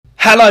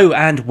Hello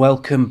and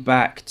welcome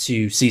back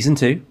to Season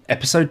 2,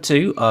 Episode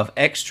 2 of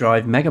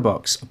X-Drive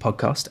Megabox, a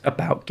podcast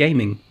about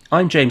gaming.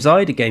 I'm James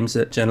Ide, a games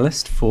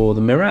journalist for The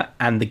Mirror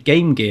and the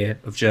Game Gear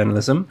of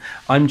journalism.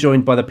 I'm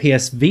joined by the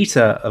PS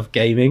Vita of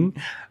gaming,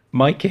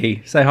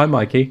 Mikey. Say hi,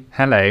 Mikey.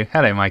 Hello,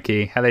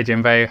 Mikey. Hello,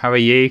 Jimbo. How are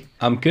you?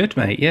 I'm good,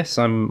 mate. Yes,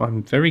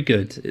 I'm very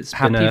good. It's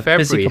been a February.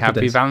 busy couple Happy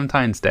of days.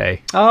 Valentine's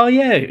Day. Oh,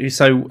 yeah.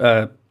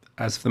 So,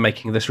 as for the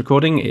making of this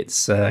recording,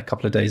 it's a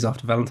couple of days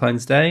after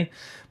Valentine's Day.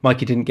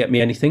 Mikey didn't get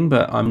me anything,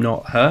 but I'm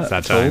not hurt.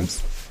 Sad at all.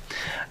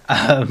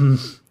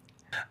 times.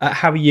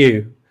 How are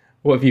you?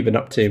 What have you been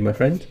up to, my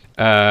friend?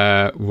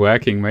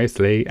 Working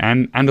mostly,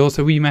 and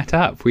also we met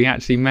up. We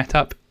actually met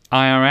up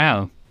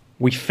IRL.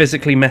 We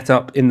physically met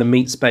up in the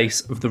meat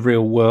space of the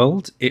real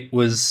world. It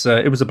was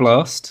a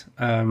blast.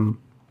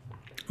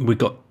 We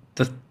got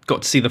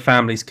to see the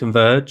families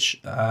converge.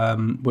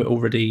 We're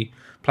already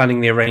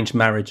planning the arranged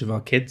marriage of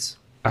our kids.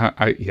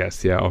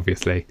 Yes,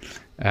 obviously.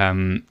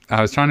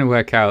 I was trying to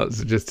work out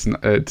just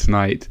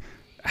tonight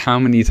how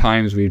many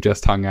times we've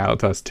just hung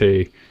out, us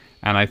two,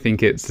 and I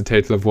think it's a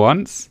total of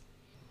once.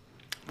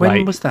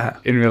 When was that?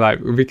 In real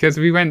life, because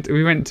we went to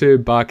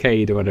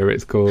Barcade or whatever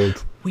it's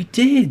called. We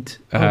did.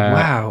 Oh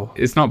wow!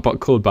 It's not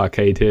called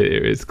Barcade here.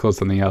 It's called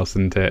something else,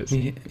 isn't it?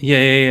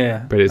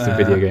 Yeah. But it's a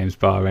video games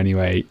bar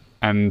anyway,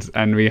 and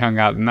we hung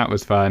out, and that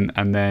was fun.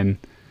 And then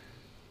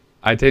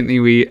I don't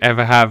think we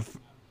ever have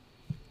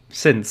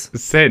since.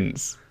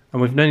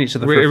 And we've known each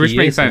other for a few which years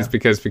makes sense now.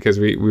 because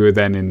we were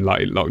then in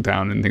like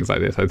lockdown and things like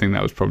this. I think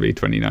that was probably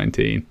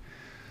 2019.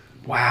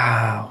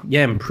 Wow.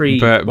 Yeah, and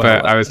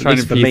But I was trying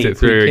to piece it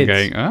through and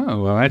pre-kids. going,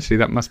 oh well, actually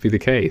that must be the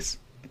case.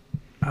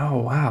 Oh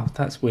wow,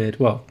 that's weird.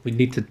 Well, we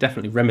need to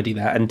definitely remedy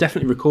that and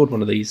definitely record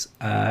one of these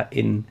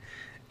in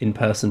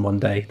person one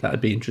day. That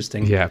would be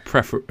interesting. Yeah,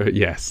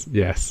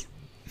 yes.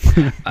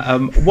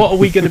 What are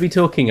we going to be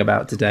talking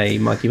about today,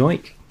 Mikey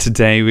Mike?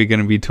 Today we're going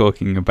to be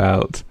talking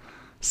about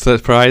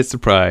surprise,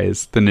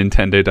 the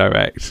Nintendo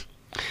Direct.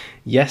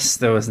 Yes,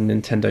 there was a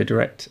Nintendo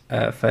Direct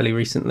fairly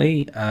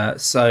recently.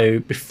 So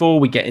before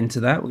we get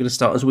into that, we're going to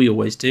start as we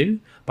always do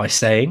by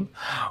saying,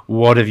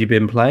 "What have you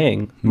been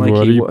playing, Mikey?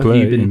 What are you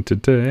playing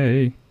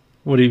today?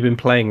 What have you been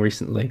playing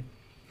recently?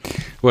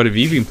 What have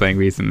you been playing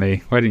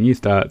recently? Why didn't you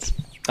start?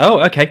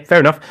 Oh, okay,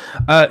 fair enough.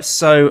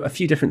 So a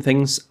few different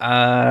things.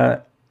 I'm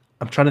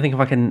trying to think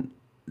if I can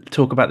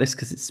talk about this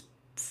because it's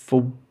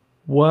for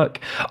work.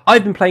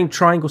 I've been playing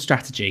Triangle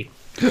Strategy.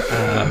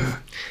 I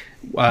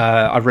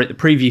wrote the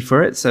preview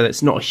for it, so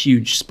it's not a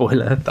huge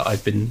spoiler that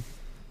I've been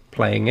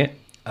playing it.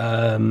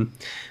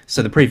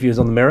 So the preview is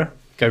on the Mirror.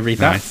 Go read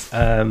Nice.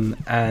 that.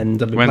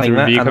 And I've been When's playing the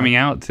that. review and coming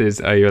out?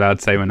 Are you allowed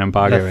to say when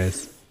embargo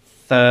is?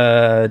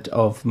 3rd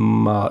of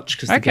March,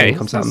 because the game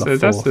comes out on the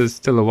 4th. That's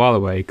still a while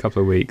away, a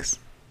couple of weeks.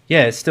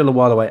 Yeah, it's still a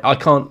while away. I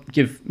can't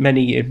give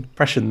many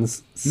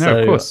impressions. No,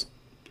 of course.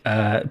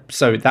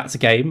 So that's a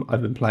game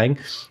I've been playing.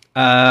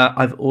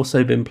 I've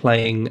also been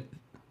playing.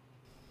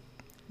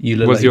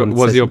 Was your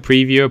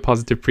preview a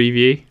positive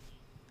preview?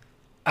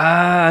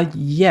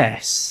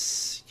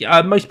 Yes.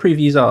 Most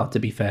previews are, to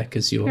be fair,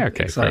 because you're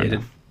excited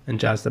and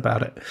jazzed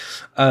about it.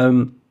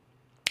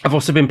 I've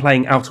also been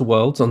playing Outer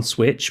Worlds on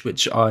Switch,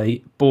 which I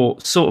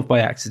bought sort of by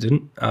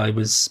accident. I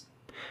was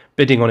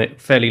bidding on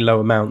it fairly low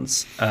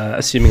amounts,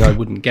 assuming I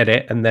wouldn't get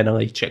it, and then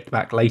I checked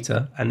back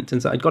later, and it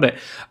turns out I got it.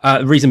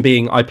 The reason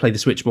being, I play the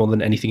Switch more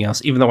than anything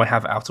else. Even though I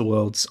have Outer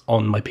Worlds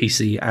on my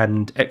PC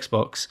and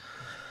Xbox,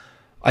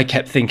 I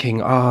kept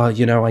thinking, I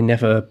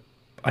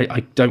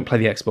don't play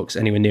the Xbox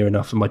anywhere near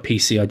enough, and my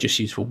PC I just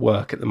use for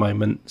work at the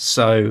moment.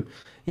 So,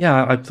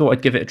 yeah, I thought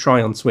I'd give it a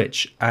try on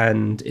Switch,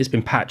 and it's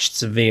been patched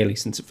severely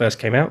since it first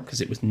came out,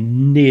 because it was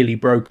nearly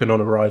broken on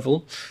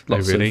arrival.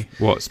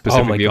 What,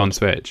 specifically on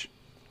Switch?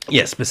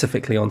 Yeah,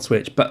 specifically on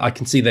Switch, but I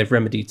can see they've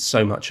remedied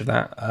so much of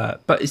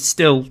that. But it's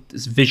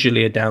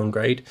visually a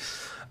downgrade.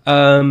 So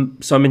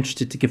I'm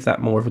interested to give that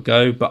more of a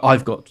go, but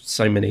I've got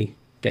so many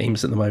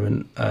games at the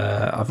moment.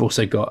 I've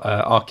also got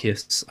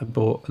Arceus I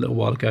bought a little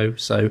while ago,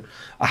 so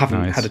I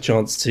haven't had a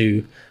chance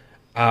to.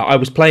 I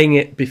was playing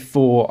it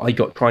before I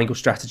got Triangle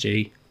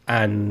Strategy,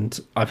 and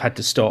I've had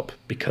to stop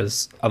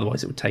because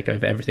otherwise it would take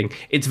over everything.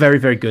 It's very,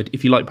 very good.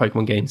 If you like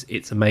Pokemon games,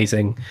 it's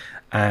amazing,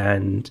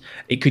 and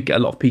it could get a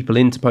lot of people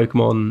into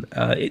Pokemon.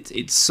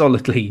 It's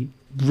solidly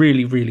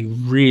really, really,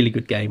 really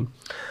good game.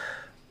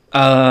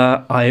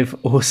 I've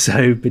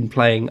also been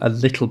playing a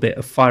little bit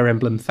of Fire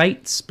Emblem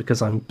Fates because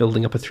I'm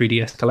building up a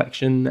 3DS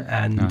collection,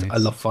 and I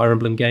love Fire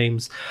Emblem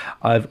games.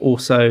 I've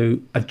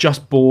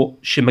just bought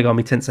Shin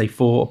Megami Tensei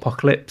 4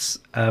 Apocalypse,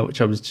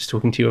 which I was just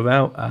talking to you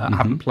about. I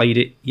haven't played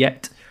it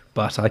yet,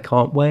 but I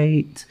can't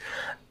wait.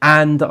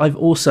 And I've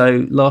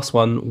also, last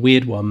one,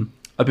 weird one,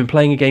 I've been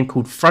playing a game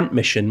called Front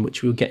Mission,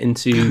 which we'll get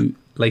into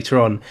later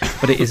on,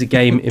 but it is a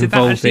game Did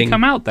involving... that actually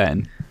come out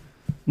then?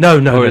 No.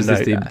 Or is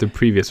this the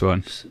previous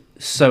one?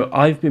 So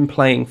I've been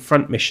playing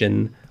Front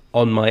Mission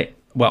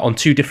on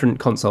two different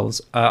consoles.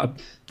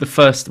 The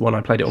first one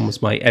I played it on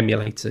was my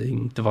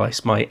emulating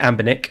device, my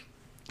Anbernic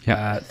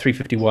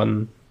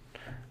 351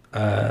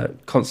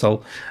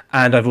 console,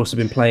 and I've also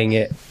been playing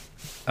it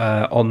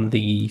on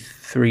the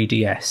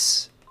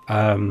 3DS.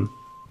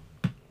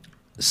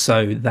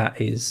 So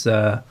that is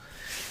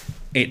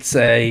it's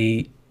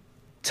a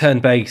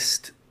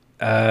turn-based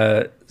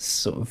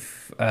sort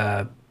of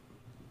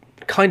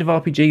kind of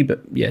RPG,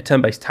 but yeah,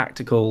 turn-based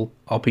tactical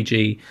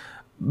RPG,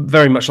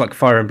 very much like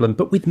Fire Emblem,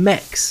 but with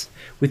mechs,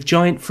 with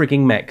giant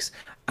frigging mechs.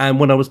 And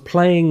when I was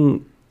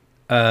playing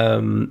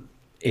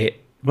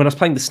when I was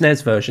playing the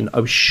SNES version, I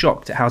was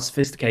shocked at how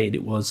sophisticated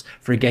it was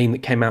for a game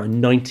that came out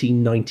in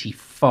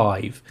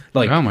 1995.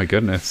 Like, oh my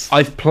goodness!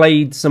 I've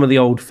played some of the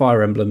old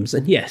Fire Emblems,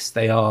 and yes,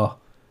 they are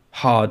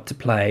hard to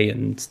play,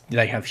 and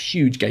they have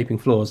huge gaping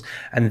flaws.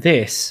 And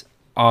this,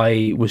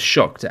 I was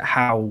shocked at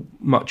how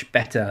much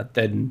better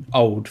than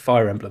old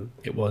Fire Emblem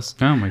it was.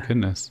 Oh my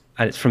goodness!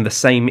 And it's from the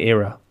same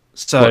era.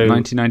 So, what,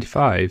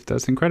 1995?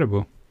 That's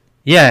incredible.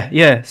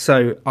 Yeah.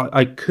 So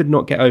I could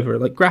not get over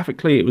it. Like,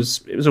 graphically, it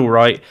was all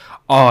right.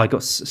 Oh, I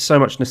got so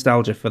much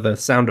nostalgia for the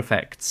sound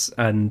effects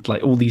and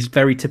like all these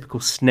very typical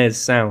SNES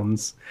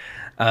sounds.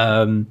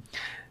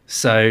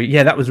 So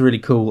yeah, that was really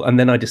cool. And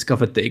then I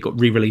discovered that it got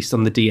re-released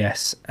on the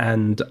DS,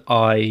 and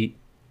I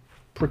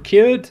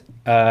procured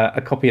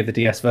a copy of the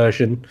DS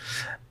version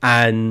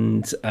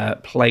and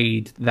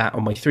played that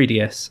on my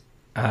 3DS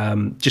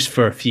just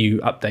for a few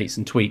updates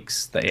and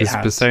tweaks that it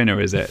has. Persona,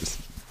 is it?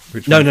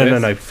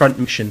 No. Front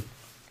Mission.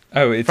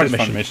 Oh, it's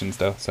Front Mission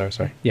still.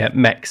 Sorry. Yeah,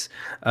 mechs.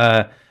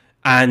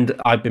 And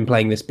I've been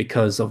playing this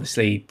because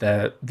obviously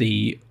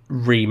the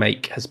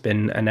remake has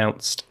been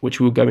announced,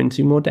 which we'll go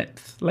into more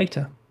depth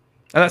later.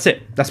 And that's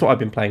it. That's what I've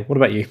been playing. What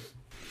about you?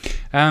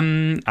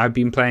 I've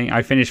been playing.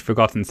 I finished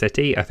Forgotten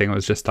City. I think I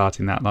was just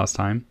starting that last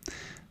time.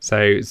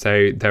 So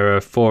there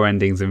are 4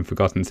 endings in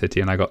Forgotten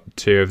City, and I got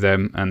 2 of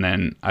them. And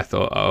then I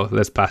thought, oh,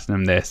 let's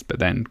platinum this, but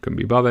then couldn't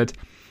be bothered.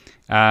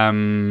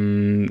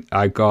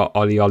 I got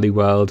Ollie Ollie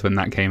World when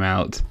that came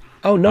out.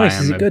 Oh, nice!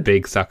 Is it good? I'm a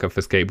big sucker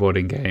for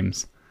skateboarding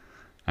games,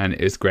 and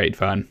it was great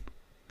fun.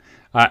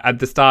 At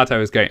the start,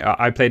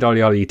 I played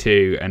Ollie Ollie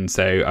 2, and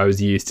so I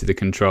was used to the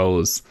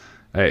controls.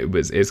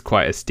 It's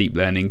quite a steep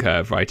learning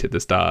curve right at the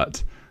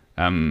start.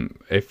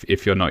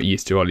 If you're not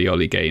used to Ollie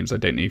Ollie games, I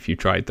don't know if you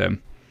tried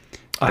them.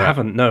 I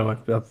haven't. No,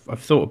 I've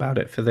thought about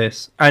it for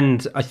this,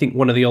 and I think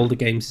one of the older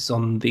games is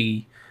on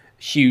the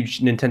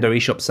huge Nintendo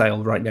eShop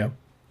sale right now.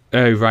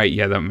 Oh right,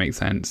 yeah, that makes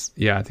sense.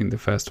 Yeah, I think the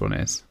first one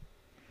is.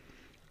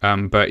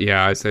 But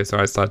yeah, so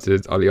I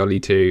started Ollie Ollie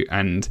 2,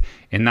 and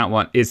in that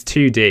one it's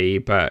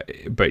 2D,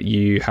 but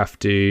you have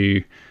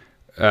to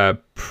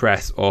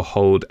press or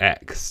hold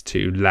X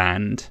to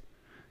land.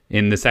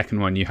 In the second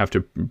one, you have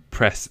to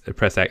press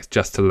X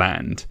just to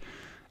land,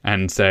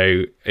 and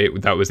so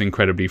that was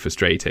incredibly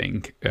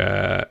frustrating.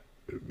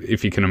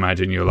 If you can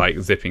imagine, you're like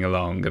zipping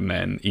along, and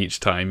then each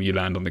time you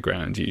land on the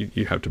ground,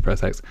 you have to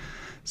press X.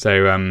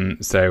 So I'm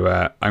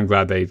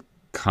glad they've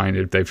kind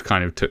of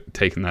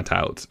taken that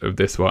out of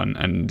this one,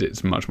 and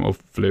it's much more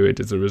fluid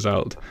as a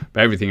result.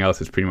 But everything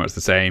else is pretty much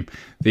the same.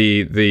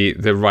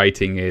 The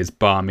writing is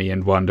balmy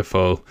and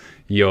wonderful.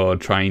 You're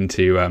trying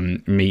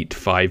to meet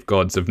 5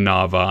 gods of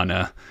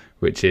Nirvana,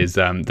 which is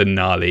the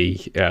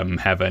gnarly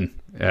heaven,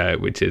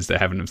 which is the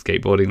heaven of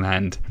skateboarding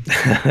land.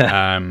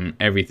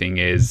 Everything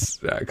is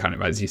kind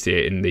of as you see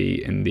it in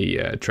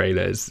the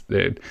trailers,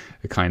 the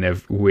kind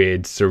of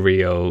weird,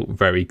 surreal,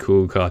 very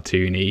cool,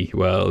 cartoony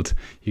world.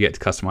 You get to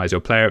customize your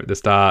player at the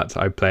start.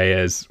 I play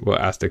as what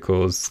Asta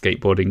calls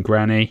skateboarding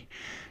granny,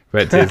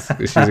 but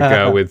she's a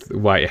girl with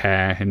white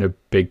hair in a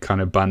big kind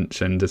of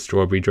bunch and a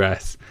strawberry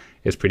dress.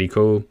 It's pretty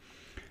cool.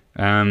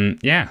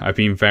 Yeah, I've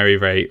been very,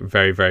 very,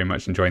 very, very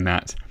much enjoying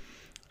that.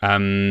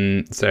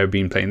 So I've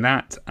been playing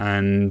that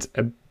and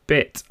a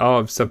bit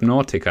of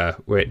Subnautica,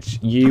 which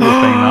you were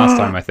playing last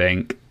time, I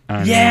think.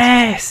 And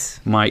yes,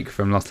 Mike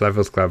from Lost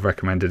Levels Club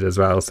recommended as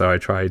well, so I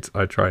tried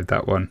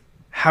that one.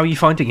 How are you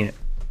finding it?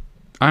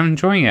 I'm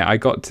enjoying it. I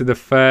got to the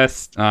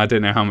first. I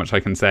don't know how much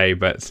I can say,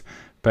 but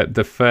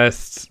the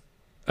first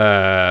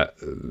island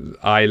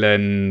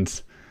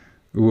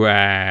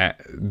where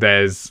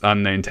there's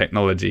unknown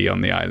technology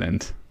on the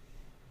island.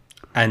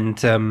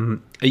 And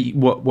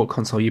what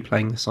console are you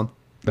playing this on?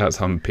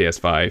 That's on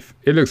PS5.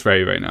 It looks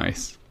very, very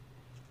nice.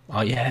 Oh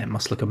yeah, it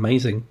must look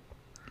amazing.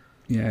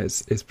 Yeah,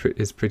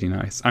 it's pretty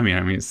nice. I mean,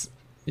 it's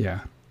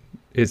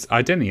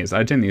I don't think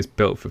it's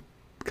built for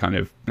kind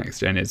of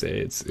next gen, is it?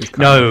 It's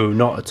kind of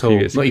not at all.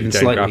 Not even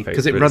slightly,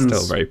 because it runs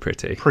still very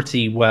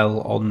pretty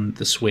well on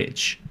the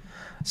Switch.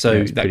 So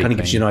yeah, that kind of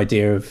gives you an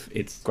idea of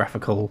its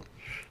graphical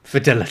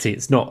fidelity.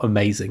 It's not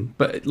amazing,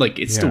 but like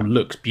it still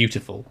looks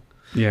beautiful.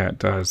 Yeah, it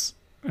does.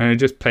 And it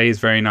just plays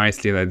very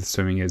nicely. Like the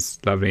swimming is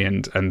lovely,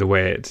 and the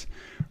way it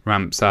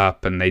ramps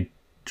up and they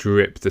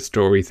drip the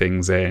story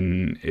things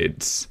in,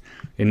 it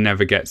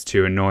never gets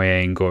too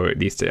annoying, or at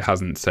least it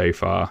hasn't so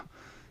far.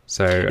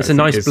 So it's a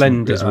nice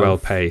blend. It's well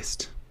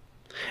paced.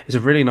 It's a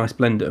really nice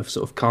blend of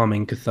sort of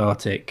calming,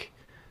 cathartic,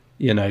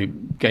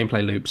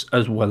 gameplay loops,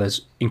 as well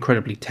as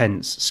incredibly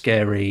tense,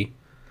 scary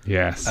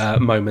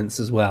moments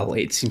as well.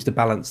 It seems to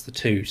balance the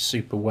two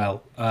super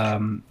well.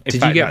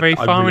 Did you get very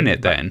far in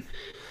it then?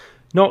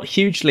 Not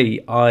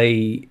hugely.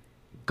 I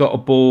got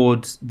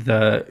aboard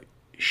the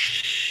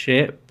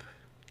ship,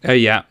 Oh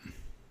yeah,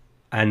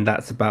 and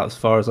that's about as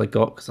far as I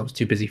got because I was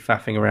too busy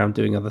faffing around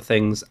doing other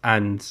things,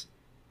 and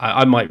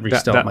I might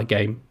restart my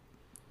game.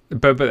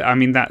 but I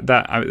mean that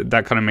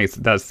kind of makes,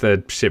 that's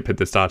the ship at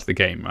the start of the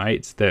game,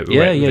 right?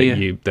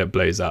 That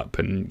blows up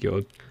and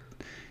you're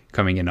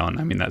coming in on.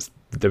 I mean, that's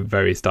the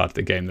very start of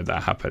the game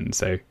that happened.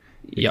 So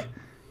Yep.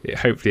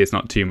 Hopefully it's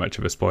not too much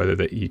of a spoiler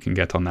that you can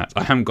get on that.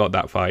 I haven't got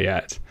that far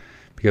yet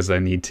because I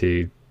need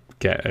to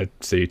get a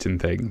suit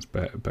and things.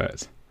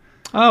 But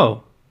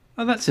Oh,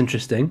 that's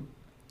interesting.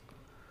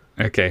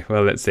 okay,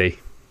 well, let's see.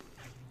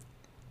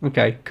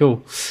 Okay,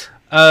 cool.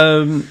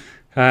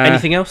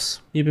 Anything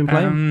else you've been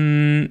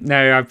playing?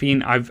 No,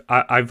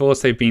 I've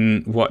also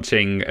been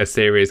watching a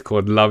series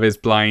called Love is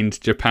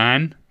Blind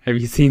Japan. Have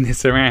you seen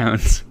this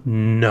around?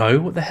 No,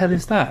 what the hell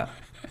is that?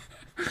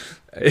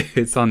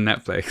 It's on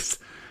Netflix.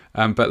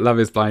 But Love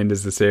is Blind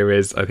is a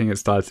series. I think it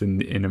starts in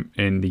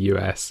the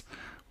US,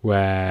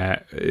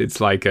 where it's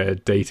like a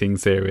dating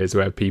series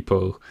where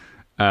people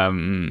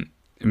kind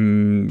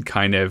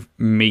of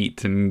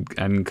meet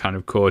and kind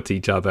of court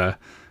each other,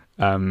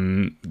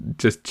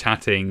 just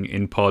chatting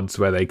in pods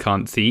where they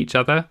can't see each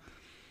other.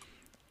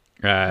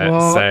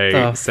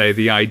 So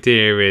the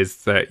idea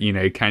is that, you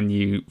know, can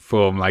you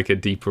form like a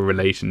deeper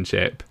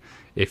relationship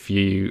if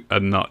you are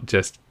not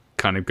just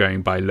kind of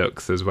going by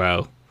looks as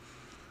well?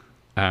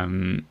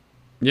 So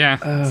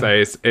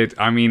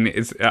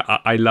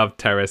I loved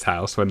Terrace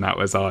House when that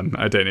was on.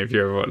 I don't know if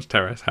you ever watched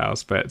Terrace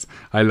House, but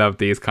I love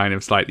these kind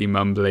of slightly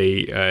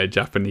mumbly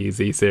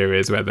Japanesey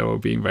series where they're all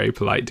being very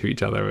polite to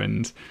each other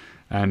and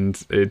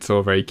it's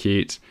all very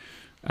cute.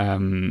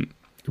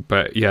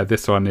 But yeah,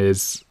 this one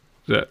is,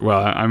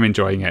 well, I'm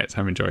enjoying it.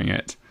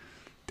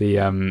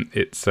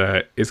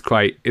 The it's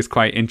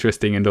quite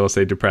interesting and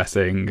also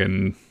depressing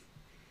and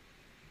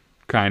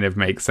kind of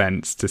makes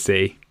sense to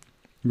see,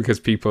 because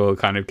people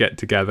kind of get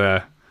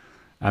together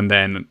and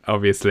then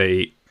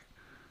obviously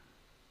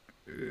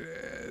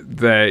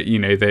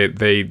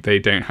they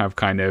don't have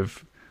kind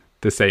of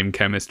the same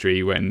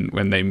chemistry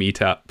when they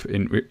meet up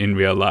in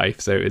real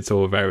life. So it's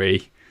all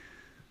very,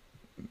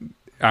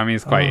 I mean,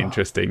 it's quite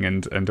interesting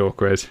and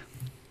awkward.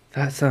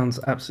 That sounds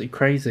absolutely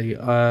crazy.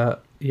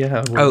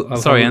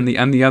 Sorry, and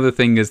the other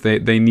thing is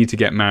they need to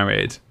get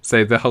married.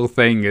 So the whole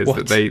thing is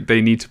that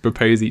they need to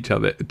propose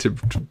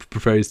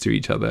to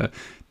each other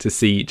to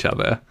see each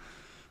other,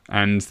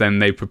 and then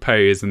they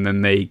propose, and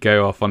then they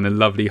go off on a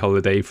lovely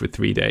holiday for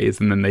 3 days,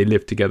 and then they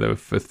live together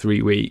for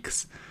 3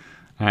 weeks,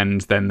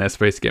 and then they're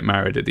supposed to get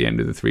married at the end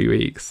of the 3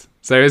 weeks.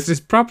 So it's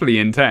just properly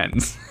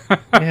intense.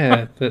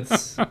 Yeah,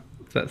 that's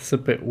a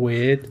bit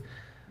weird.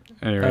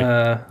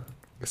 Anyway,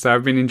 so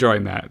I've been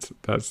enjoying that.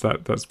 That's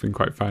been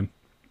quite fun.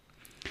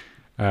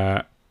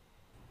 There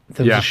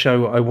was a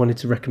show I wanted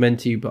to recommend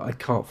to you, but I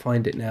can't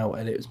find it now,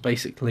 and it was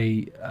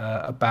basically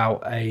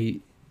about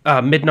a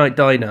Midnight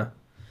Diner.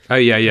 Oh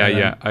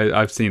yeah.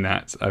 I've seen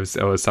that.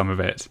 Or some of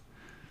it.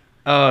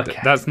 Oh, okay.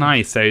 That's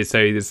nice. So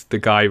there's the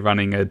guy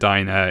running a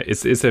diner.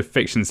 It's a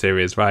fiction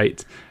series,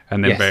 right?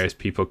 And then various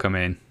people come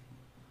in.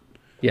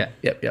 Yeah.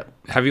 Yep.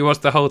 Have you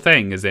watched the whole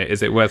thing? Is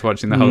it worth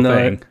watching the whole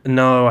thing?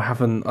 No, I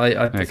haven't.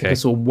 I think I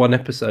saw one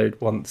episode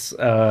once.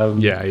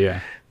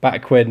 Yeah.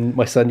 Back when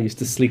my son used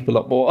to sleep a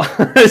lot more.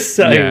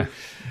 So yeah.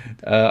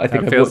 I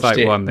think it feels watched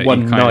like one that you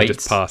kind night. of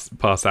just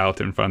pass out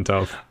in front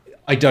of.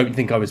 I don't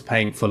think I was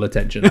paying full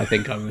attention. I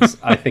think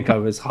I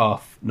was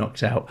half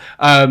knocked out.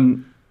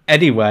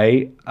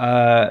 Anyway,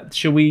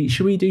 shall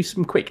we do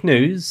some quick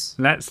news?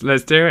 Let's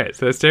do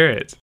it.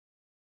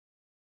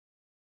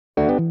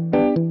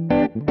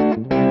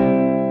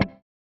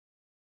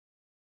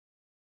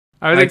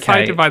 I was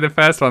excited by the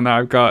first one that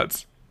I've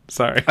got.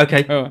 Sorry.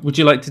 Okay. Would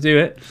you like to do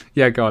it?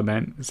 Yeah, go on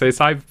then. So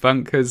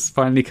Cyberpunk has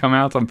finally come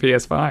out on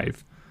PS5.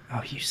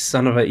 Oh, you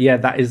son of a... Yeah,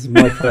 that is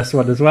my first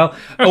one as well.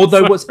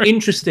 Although what's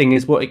interesting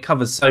is what it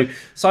covers. So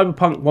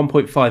Cyberpunk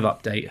 1.5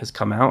 update has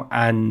come out,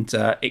 and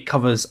it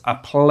covers a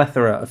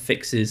plethora of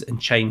fixes and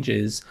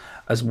changes,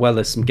 as well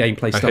as some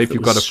gameplay stuff. I hope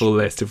you've got a full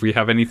list. If we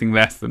have anything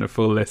less than a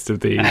full list of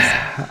these...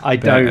 I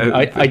don't.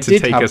 I to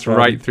did take have us one.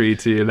 right through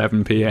to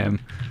 11 p.m.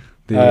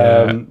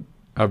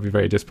 I'll be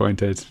very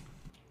disappointed.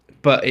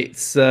 But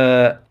it's...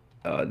 no,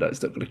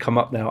 it's not going to come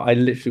up now. I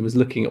literally was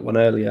looking at one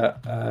earlier.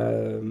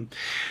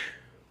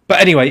 But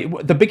anyway,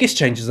 the biggest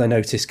changes I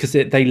noticed, because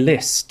they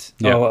list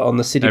on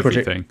the CD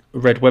Projekt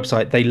Red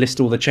website, they list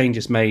all the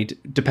changes made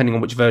depending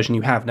on which version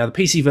you have. Now, the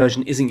PC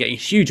version isn't getting a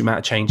huge amount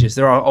of changes.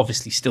 There are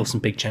obviously still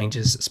some big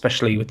changes,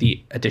 especially with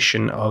the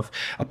addition of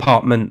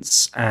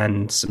apartments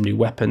and some new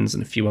weapons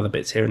and a few other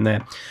bits here and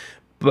there.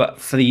 But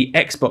for the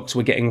Xbox,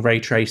 we're getting ray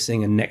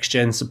tracing and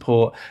next-gen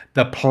support.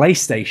 The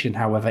PlayStation,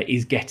 however,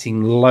 is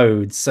getting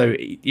loads. So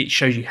it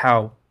shows you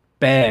how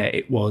bare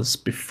it was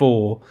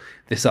before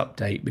this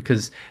update,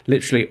 because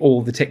literally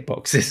all the tick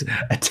boxes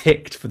are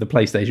ticked for the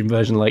PlayStation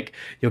version. Like,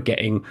 you're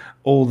getting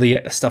all the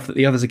stuff that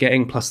the others are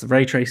getting, plus the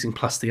ray tracing,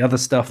 plus the other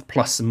stuff,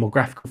 plus some more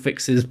graphical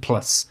fixes,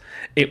 plus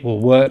it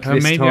will work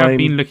this maybe time. I've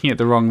been looking at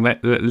the wrong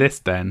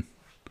list then,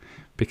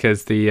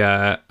 because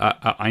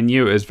I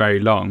knew it was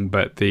very long,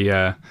 but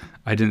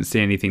I didn't see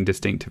anything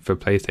distinctive for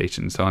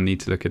PlayStation, so I'll need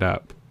to look it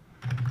up.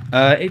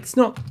 It's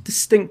not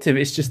distinctive.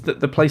 It's just that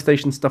the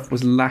PlayStation stuff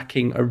was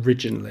lacking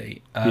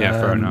originally. Yeah,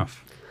 fair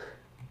enough.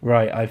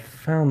 Right, I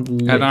found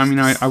lists. And I mean,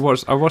 I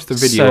watched the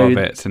video of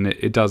it, and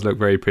it does look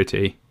very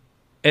pretty.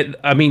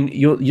 I mean,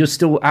 you're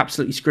still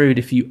absolutely screwed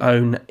if you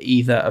own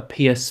either a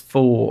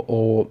PS4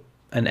 or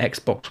an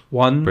Xbox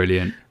One.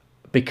 Brilliant.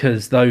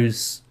 Because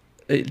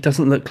it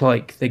doesn't look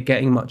like they're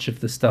getting much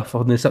of the stuff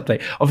on this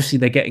update. Obviously,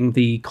 they're getting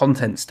the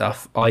content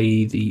stuff,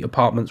 i.e. the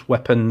apartments,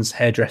 weapons,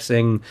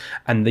 hairdressing,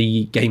 and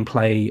the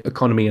gameplay,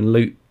 economy, and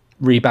loot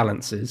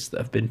rebalances that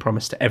have been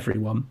promised to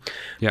everyone.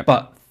 Yep.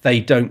 But they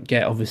don't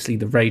get, obviously,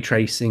 the ray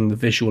tracing, the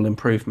visual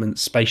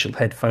improvements, spatial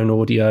headphone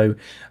audio,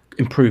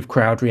 improved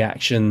crowd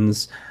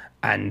reactions,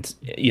 and,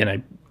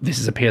 this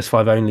is a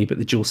PS5 only, but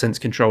the DualSense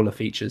controller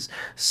features.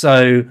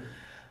 So,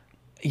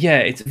 yeah,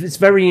 it's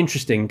very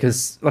interesting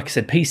because, like I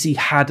said, PC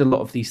had a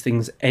lot of these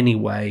things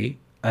anyway,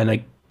 and are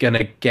going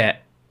to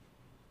get...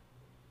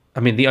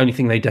 I mean, the only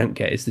thing they don't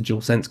get is the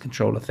DualSense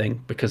controller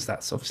thing, because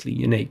that's obviously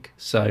unique.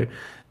 So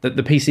the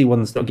PC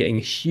one's not getting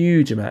a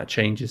huge amount of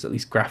changes, at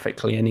least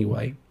graphically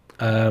anyway.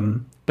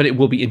 But it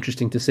will be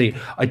interesting to see.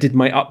 I did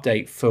my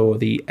update for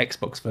the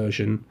Xbox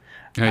version.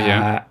 Oh,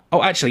 yeah.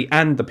 Actually,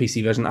 and the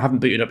PC version. I haven't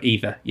booted up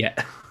either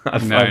yet. I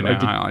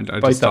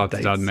just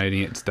started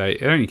downloading it today.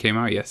 It only came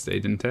out yesterday,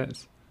 didn't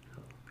it?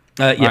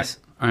 Yes.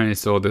 I only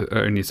saw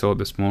it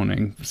this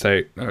morning,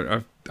 so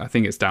I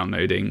think it's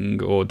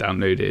downloading or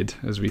downloaded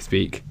as we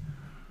speak.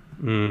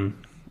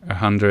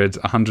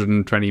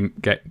 120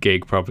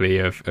 gig probably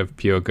of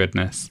pure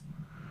goodness.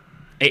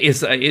 It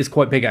is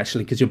quite big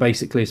actually, because you're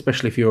basically,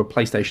 especially if you're a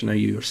PlayStation owner,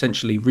 you're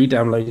essentially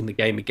re-downloading the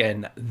game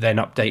again, then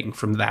updating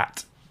from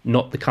that,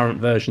 not the current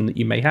version that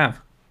you may have.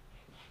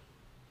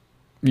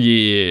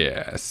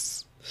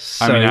 Yes.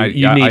 So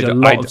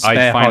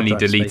I finally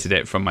deleted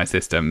it from my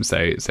system, so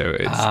it's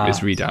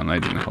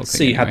re-downloading the whole thing.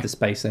 So you had the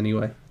space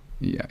anyway.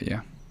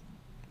 Yeah.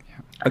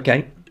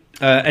 Okay.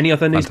 Any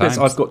other news bits?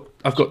 I've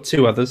got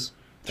two others.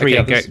 Three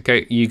others.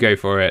 You go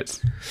for it.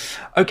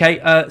 Okay,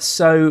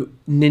 so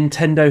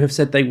Nintendo have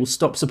said they will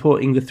stop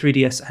supporting the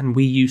 3DS and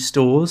Wii U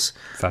stores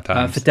for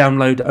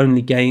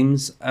download-only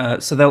games.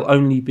 So they'll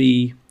only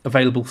be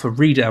available for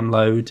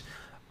re-download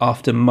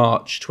after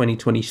March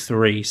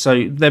 2023.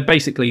 So they're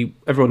basically,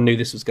 everyone knew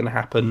this was going to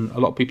happen. A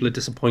lot of people are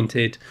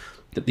disappointed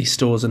that these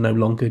stores are no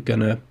longer going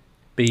to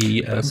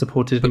be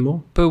supported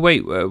anymore. But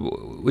wait,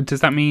 does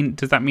that mean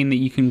that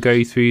you can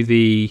go through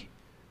the...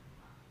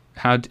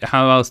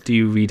 How else do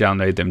you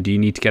re-download them? Do you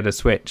need to get a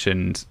Switch?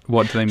 And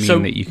what do they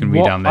mean that you can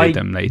re-download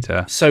them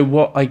later? So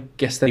what I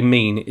guess they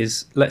mean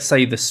is, let's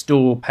say the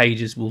store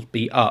pages will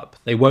be up.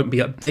 They won't be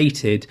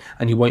updated,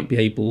 and you won't be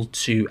able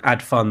to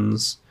add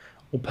funds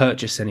or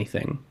purchase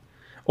anything.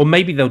 Or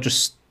maybe they'll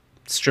just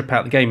strip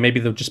out the game. Maybe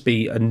there'll just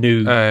be a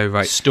new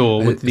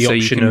store with the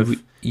option of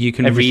you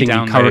can everything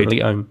you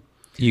currently own.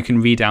 You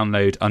can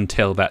re-download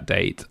until that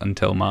date,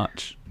 until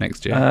March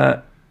next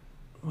year.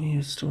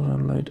 We store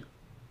download.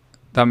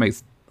 That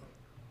makes...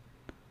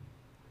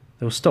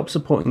 They'll stop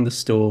supporting the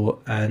store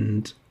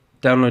and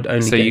download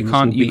only. So you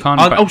can't. You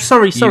can't.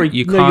 Sorry.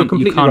 You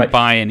can't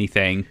buy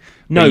anything.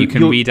 No, you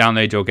can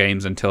re-download your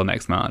games until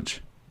next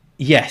March.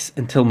 Yes,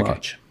 until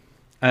March,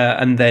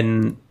 and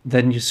then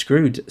you're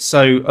screwed.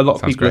 So a lot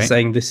of people are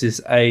saying this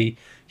is a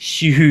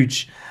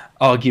huge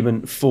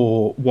argument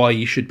for why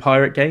you should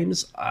pirate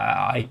games.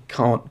 I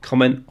can't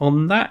comment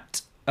on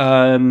that.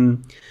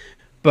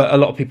 But a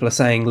lot of people are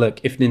saying, look,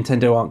 if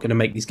Nintendo aren't going to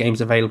make these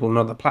games available on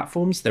other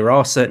platforms, there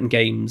are certain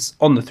games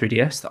on the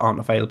 3DS that aren't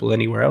available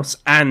anywhere else.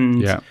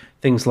 And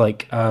things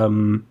like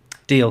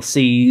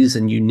DLCs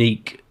and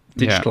unique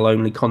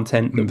digital-only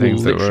content that will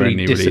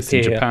literally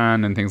disappear. In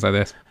Japan and things like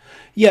this.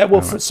 Yeah,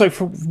 well, so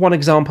for one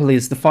example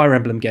is the Fire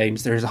Emblem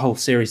games. There is a whole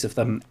series of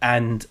them.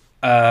 And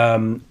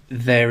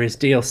there is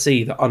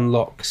DLC that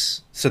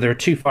unlocks... So there are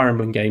two Fire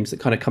Emblem games that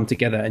kind of come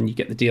together and you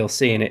get the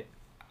DLC in it.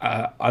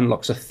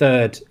 Unlocks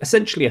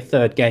essentially a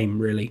third game,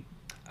 really,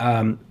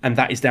 and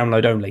that is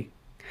download only.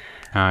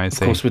 I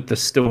see. Of course, with the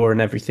store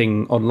and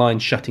everything online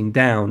shutting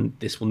down,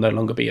 this will no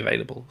longer be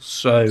available.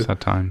 So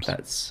sometimes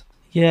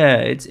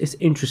it's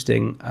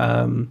interesting.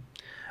 I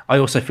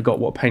also forgot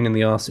what a pain in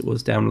the arse it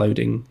was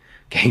downloading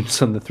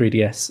games on the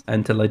 3DS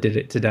until I did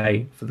it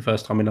today for the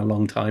first time in a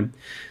long time.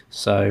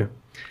 So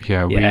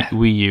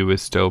Wii U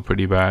was still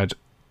pretty bad.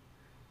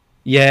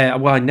 Yeah,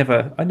 well, I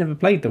never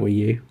played the Wii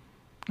U.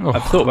 Oh.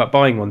 I've thought about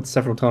buying one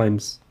several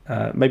times.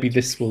 Maybe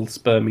this will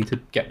spur me to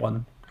get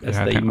one, as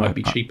they might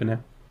be cheaper now.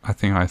 I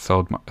think I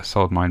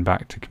sold mine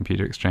back to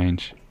Computer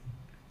Exchange.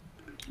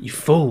 You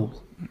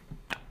fool!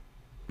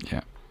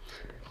 Yeah.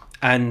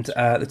 And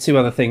the two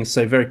other things.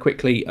 So very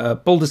quickly,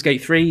 Baldur's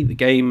Gate 3, the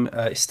game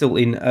is still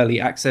in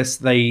early access.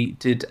 They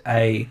did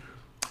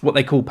what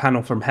they call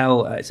Panel from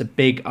Hell. It's a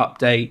big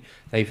update.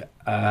 They've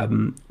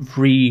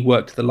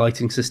reworked the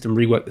lighting system,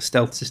 reworked the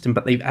stealth system,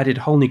 but they've added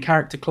a whole new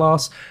character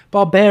class,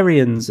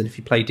 Barbarians. And if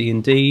you play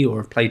D&D or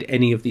have played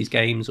any of these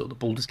games or the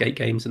Baldur's Gate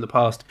games in the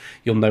past,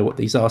 you'll know what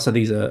these are. So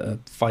these are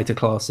fighter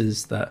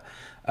classes that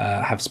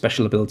have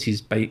special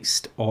abilities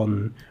based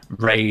on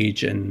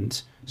rage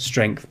and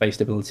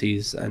strength-based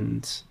abilities,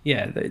 and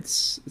yeah,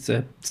 it's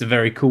a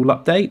very cool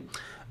update.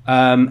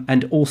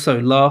 And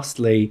also,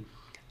 lastly,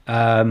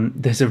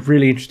 there's a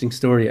really interesting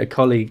story a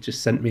colleague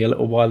just sent me a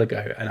little while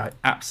ago, and I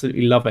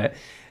absolutely love it.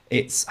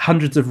 It's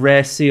hundreds of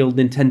rare sealed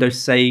Nintendo,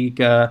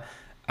 Sega,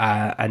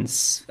 and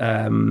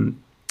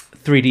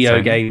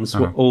 3DO games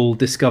were all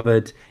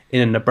discovered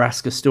in a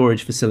Nebraska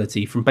storage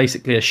facility from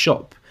basically a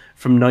shop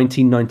from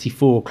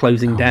 1994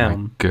 closing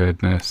down. My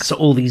goodness. So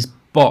all these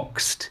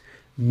boxed,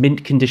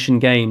 mint condition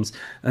games,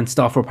 and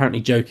staff were apparently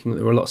joking that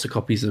there were lots of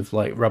copies of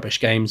like rubbish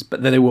games,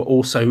 but there were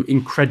also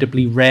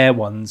incredibly rare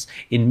ones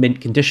in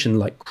mint condition,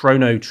 like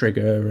Chrono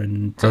Trigger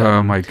and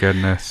oh my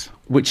goodness,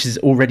 which has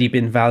already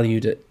been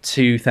valued at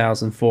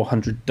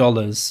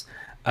 $2,400,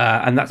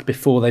 and that's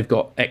before they've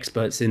got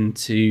experts in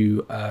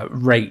to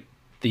rate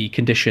the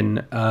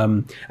condition.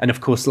 And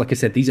of course, like I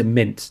said, these are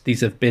mint.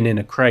 These have been in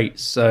a crate,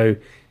 so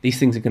these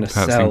things are going to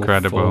sell. That's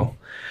incredible.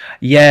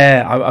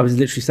 Yeah, I was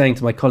literally saying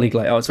to my colleague,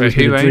 like, oh, it's always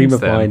been a dream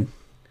of mine.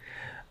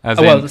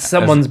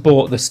 Someone's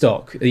bought the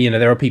stock. You know,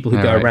 there are people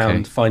who go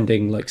around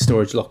finding like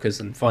storage lockers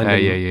and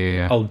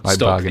finding old like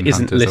stock that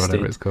isn't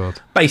listed. It's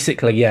called.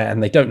 Basically, yeah,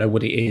 and they don't know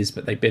what it is,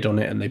 but they bid on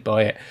it and they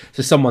buy it.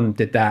 So someone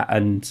did that,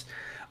 and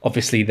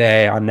obviously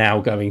they are now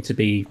going to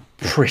be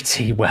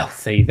pretty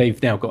wealthy.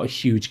 They've now got a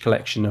huge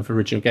collection of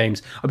original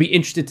games. I'd be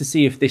interested to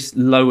see if this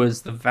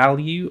lowers the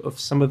value of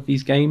some of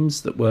these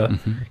games that were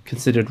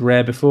considered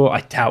rare before.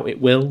 I doubt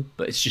it will,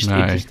 but it's just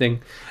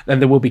interesting.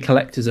 And there will be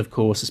collectors, of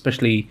course,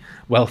 especially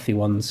wealthy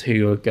ones,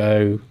 who will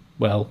go,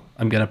 well,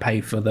 I'm going to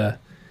pay for the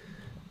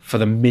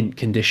mint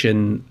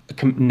condition,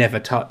 never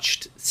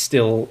touched,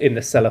 still in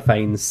the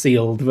cellophane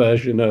sealed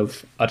version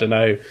of, I don't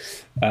know,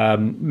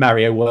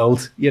 Mario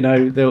World. You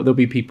know, there'll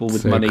be people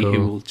with money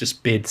who will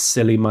just bid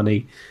silly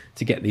money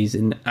to get these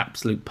in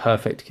absolute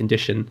perfect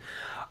condition.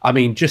 I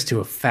mean, just to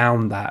have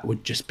found that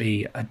would just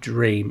be a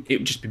dream. It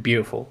would just be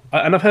beautiful.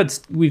 And I've heard,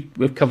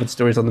 we've covered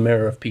stories on the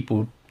Mirror of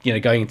people, you know,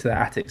 going into their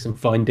attics and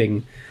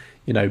finding,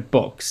 you know,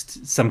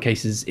 boxed, some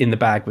cases in the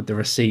bag with the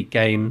receipt,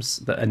 games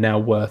that are now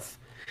worth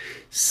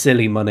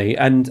silly money.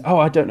 And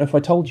I don't know if I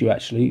told you,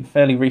 actually,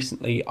 fairly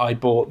recently I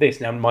bought this.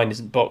 Now mine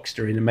isn't boxed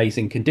or in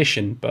amazing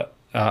condition, but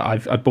I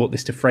bought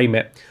this to frame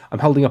it. I'm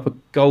holding up a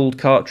gold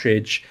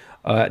cartridge,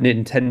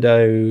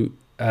 Nintendo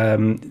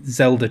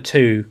Zelda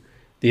 2,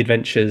 The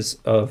Adventures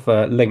of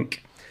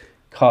Link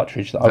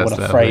cartridge that I want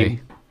to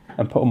frame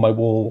and put on my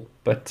wall.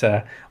 But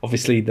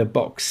obviously the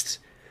boxed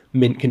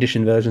mint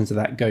condition versions of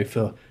that go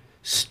for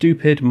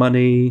stupid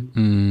money.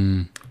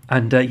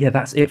 And yeah,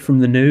 that's it from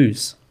the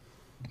news.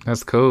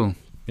 That's cool.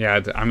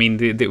 Yeah, I mean,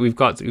 we've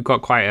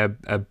got quite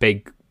a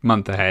big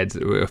month ahead.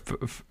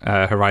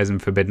 Horizon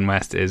Forbidden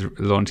West is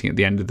launching at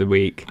the end of the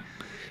week.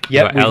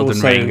 Yep, Elden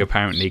Ring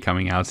apparently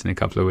coming out in a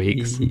couple of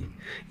weeks.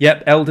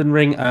 Yep, Elden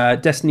Ring,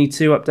 Destiny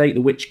 2 update,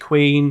 The Witch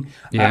Queen,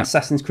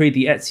 Assassin's Creed,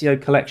 the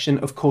Ezio Collection,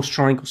 of course,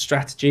 Triangle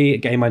Strategy, a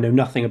game I know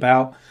nothing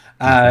about,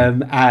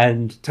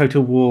 and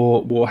Total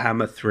War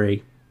Warhammer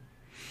 3.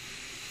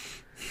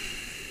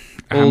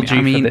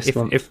 I mean,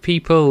 if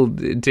people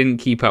didn't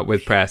keep up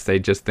with press, they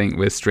just think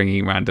we're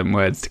stringing random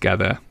words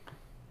together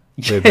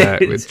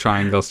with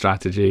Triangle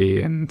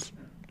Strategy and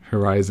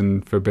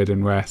Horizon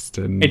Forbidden West.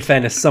 And in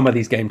fairness, some of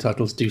these game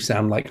titles do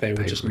sound like they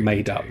were just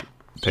made up.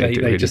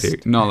 They just do.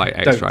 Not like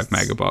X-Drive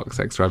Megabox.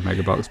 X-Drive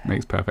Megabox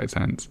makes perfect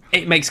sense.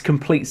 It makes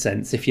complete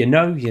sense. If you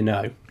know, you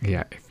know.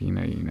 Yeah, if you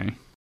know, you know.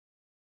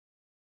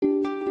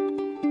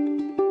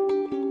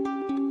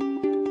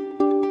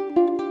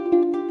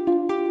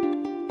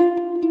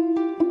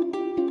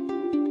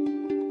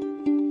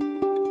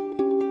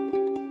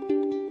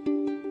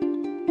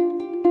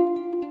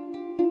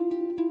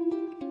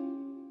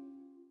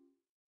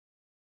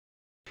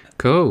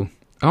 Cool.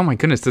 Oh my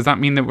goodness, does that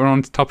mean that we're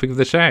on to topic of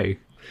the show?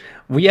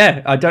 Well,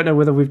 yeah, I don't know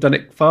whether we've done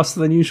it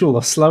faster than usual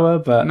or slower,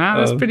 but no,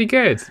 that's pretty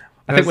good.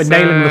 I think we're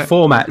nailing the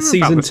format.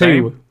 Season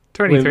 2.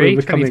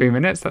 23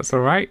 minutes, that's all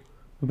right.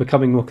 We're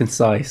becoming more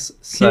concise.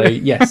 So,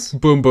 yes.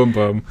 Boom, boom,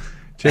 boom.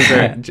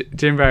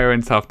 Jimbo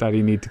and Soft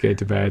Daddy need to go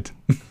to bed.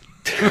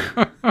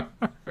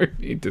 We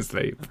need to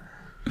sleep.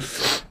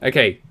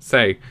 Okay,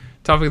 so,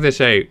 topic of the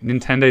show,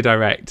 Nintendo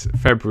Direct,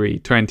 February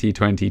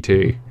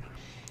 2022.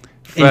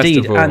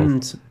 Indeed,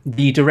 and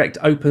the Direct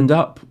opened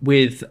up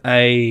with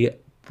a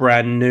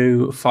brand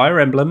new Fire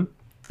Emblem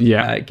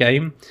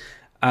game.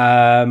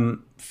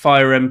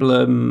 Fire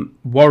Emblem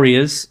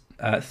Warriors,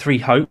 Three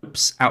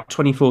Hopes, out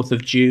 24th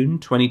of June,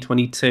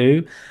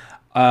 2022.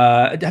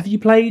 Have you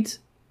played?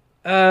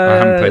 I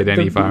haven't played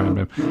any Fire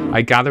Emblem.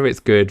 I gather it's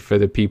good for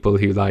the people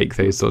who like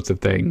those sorts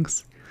of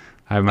things.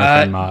 I have my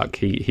friend Mark,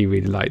 he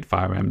really liked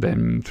Fire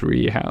Emblem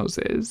Three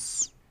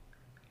Houses.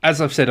 As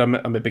I've said, I'm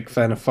a big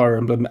fan of Fire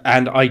Emblem,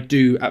 and I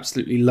do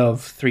absolutely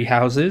love Three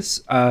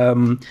Houses.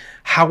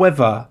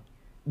 However,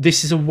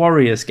 this is a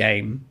Warriors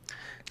game.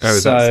 Oh,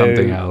 is that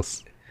something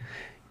else?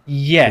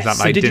 Yes. Is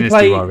that like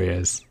Dynasty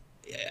Warriors?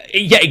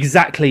 Yeah,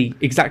 exactly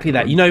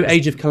that. You know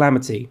Age of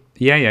Calamity?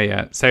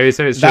 Yeah. So it's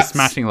just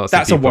smashing lots of people.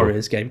 That's a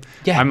Warriors game.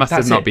 Yeah, I must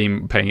have not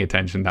been paying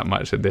attention that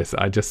much at this.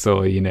 I just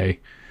saw, the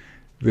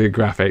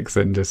graphics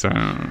and just.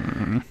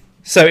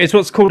 So it's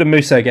what's called a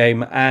Musou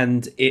game,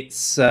 and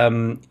it's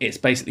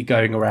basically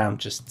going around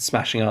just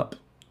smashing up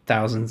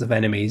thousands of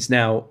enemies.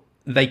 Now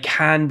they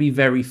can be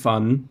very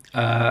fun.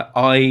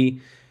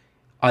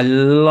 I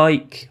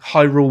like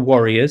Hyrule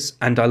Warriors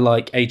and I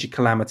like Age of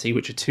Calamity,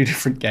 which are two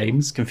different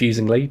games,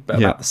 confusingly, but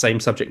about the same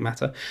subject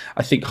matter.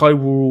 I think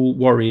Hyrule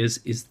Warriors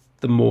is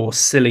the more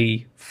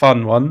silly,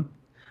 fun one,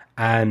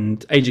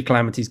 and Age of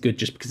Calamity is good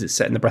just because it's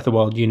set in the Breath of the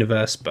Wild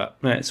universe, but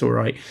it's all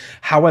right.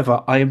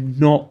 However, I am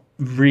not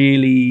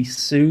really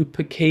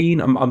super keen.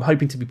 I'm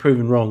hoping to be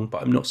proven wrong,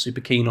 but I'm not super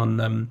keen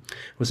on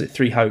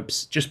Three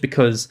Hopes, just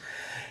because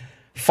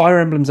Fire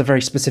Emblem's a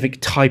very specific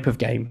type of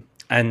game.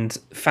 And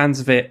fans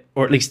of it,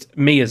 or at least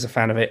me as a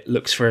fan of it,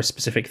 looks for a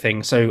specific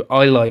thing. So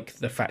I like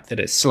the fact that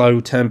it's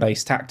slow,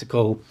 turn-based,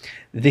 tactical.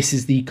 This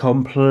is the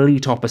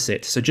complete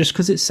opposite. So just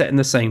because it's set in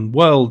the same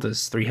world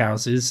as Three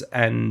Houses,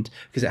 and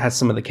because it has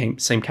some of the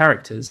same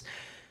characters,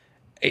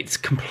 it's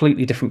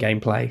completely different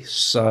gameplay.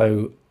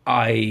 So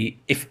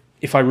if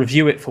I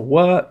review it for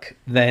work,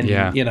 then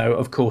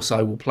of course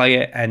I will play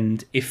it.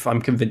 And if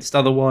I'm convinced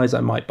otherwise, I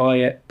might buy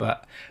it.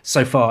 But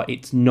so far,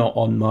 it's not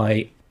on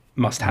my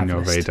must-have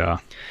list. Radar.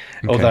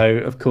 Okay. Although,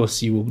 of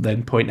course, you will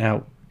then point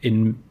out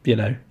in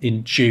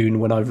June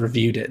when I've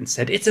reviewed it and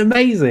said it's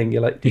amazing.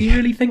 You're like, do you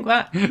really think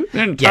that?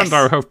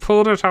 Nintendo have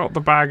pulled it out the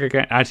bag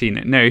again. Actually,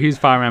 no. Who's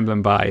Fire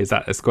Emblem by? Is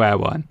that a Square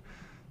one?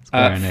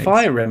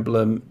 Fire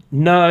Emblem?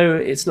 No,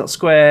 it's not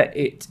Square.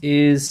 It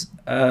is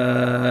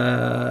someone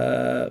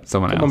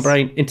else. On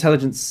brain.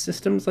 Intelligent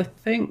Systems, I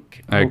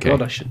think. Okay. Oh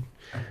God,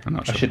 I'm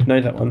not sure. I should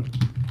know that one.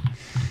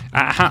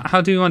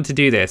 How do you want to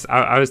do this?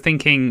 I was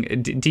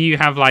thinking, do you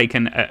have like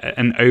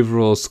an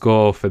overall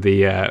score for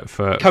the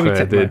for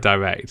the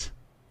Direct?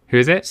 Who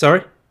is it?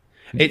 Sorry,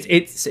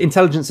 it's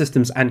Intelligent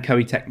Systems and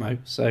Koei Tecmo.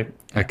 So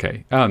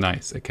okay. Oh,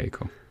 nice. Okay,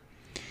 cool.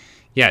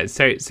 Yeah.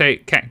 So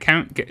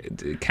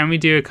can we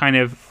do a kind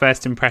of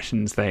first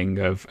impressions thing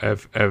of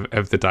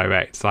the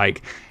Direct?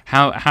 Like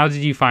how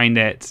did you find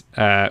it?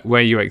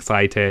 Were you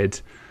excited?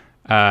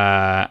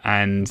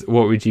 And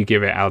what would you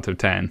give it out of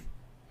 10?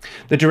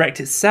 The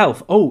Direct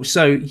itself. Oh,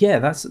 so yeah,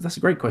 that's a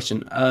great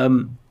question.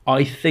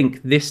 I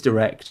think this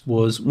Direct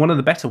was one of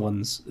the better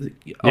ones.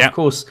 Of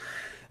course,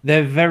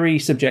 they're very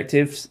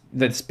subjective.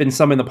 There's been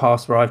some in the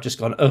past where I've just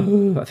gone,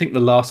 oh, I think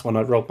the last one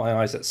I rolled my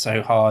eyes at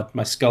so hard,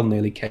 my skull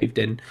nearly caved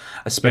in,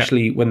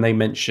 especially when they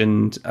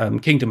mentioned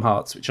Kingdom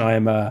Hearts, which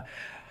I'm not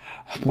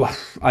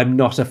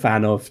a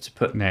fan of, to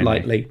put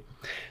lightly.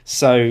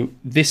 So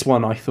this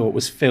one I thought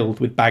was filled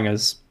with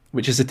bangers,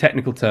 which is a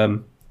technical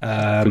term.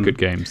 For good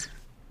games.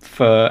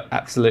 For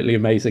absolutely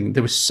amazing.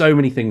 There were so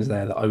many things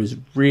there that I was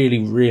really,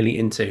 really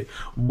into.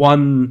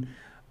 One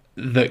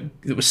that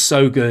was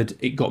so good,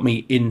 it got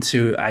me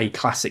into a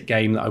classic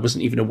game that I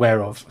wasn't even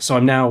aware of. So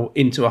I'm now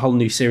into a whole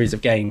new series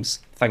of games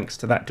thanks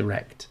to that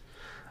Direct.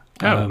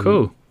 Oh,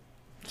 cool.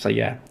 So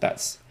yeah,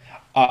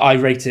 I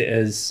rate it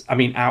as,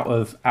 out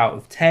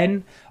of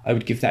 10, I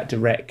would give that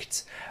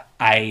Direct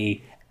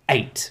a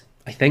 8,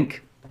 I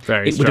think.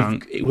 Very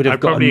strong. It would have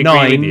got a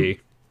 9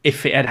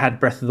 if it had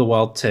Breath of the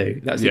Wild 2.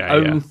 That's the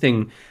only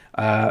thing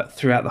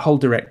throughout the whole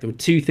Direct. There were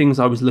two things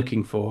I was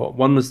looking for.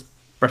 One was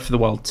Breath of the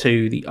Wild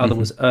 2. The other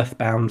was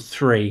Earthbound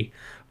 3.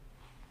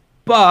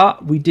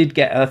 But we did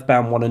get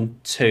Earthbound 1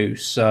 and 2.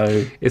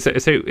 So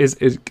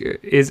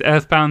is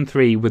Earthbound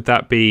 3? Would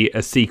that be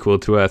a sequel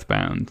to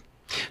Earthbound?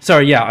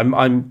 Sorry, yeah, I'm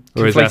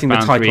conflating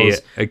the titles.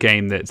 3 a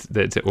game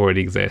that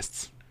already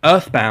exists?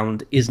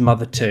 Earthbound is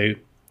Mother 2.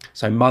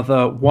 So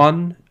Mother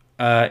 1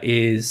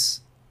 has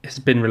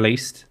been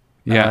released.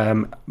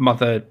 Yeah.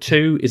 Mother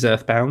 2 is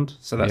Earthbound,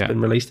 so that's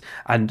been released,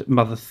 and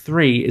Mother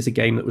 3 is a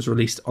game that was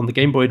released on the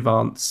Game Boy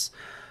Advance,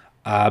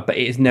 but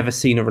it has never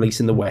seen a release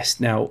in the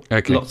West. Now,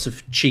 lots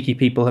of cheeky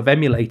people have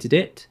emulated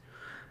it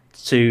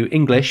to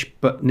English,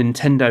 but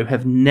Nintendo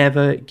have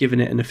never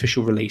given it an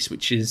official release,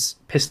 which is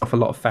pissed off a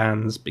lot of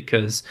fans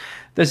because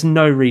there's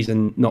no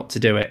reason not to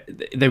do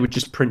it. They would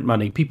just print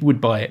money. People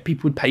would buy it.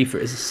 People would pay for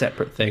it as a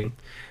separate thing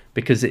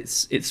because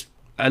it's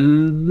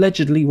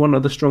allegedly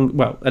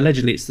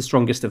allegedly it's the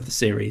strongest of the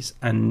series,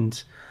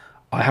 and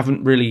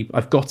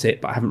I've got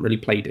it, but I haven't really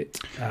played it.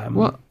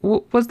 What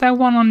was there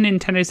one on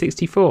Nintendo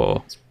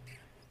 64?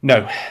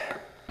 No.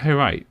 Oh,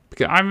 right.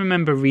 Because I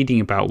remember reading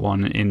about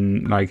one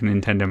in like a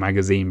Nintendo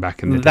magazine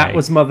back in the day. That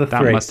was Mother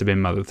 3. That must have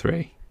been Mother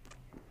 3.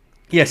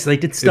 Yes, they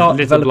did start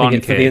developing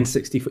it for the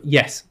N64.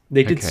 Yes,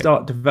 they did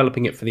start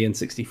developing it for the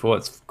N64.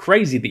 It's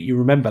crazy that you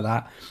remember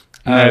that.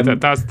 No,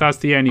 that's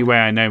the only way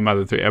I know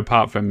Mother 3,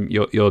 apart from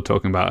you're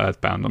talking about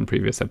Earthbound on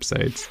previous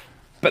episodes.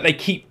 But they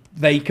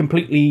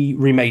completely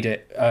remade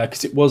it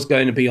because it was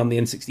going to be on the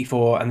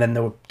N64, and then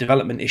there were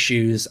development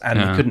issues, and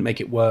they couldn't make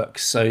it work,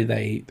 so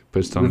they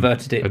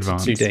reverted it to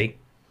 2D.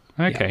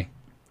 Okay,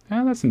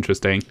 that's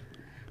interesting.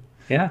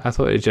 Yeah, I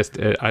thought it just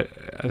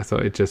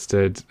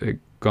had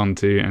gone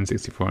to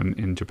N64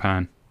 in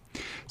Japan.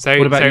 So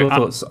what about your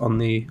thoughts on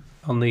the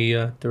on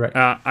the direct?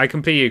 I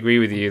completely agree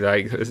with you.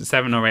 Like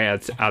 7 or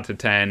 8 out of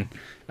 10.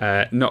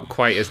 Not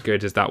quite as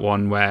good as that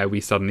one where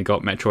we suddenly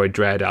got Metroid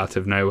Dread out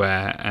of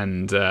nowhere,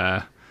 and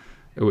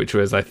which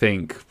was, I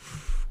think,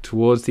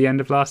 towards the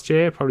end of last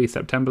year, probably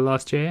September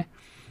last year.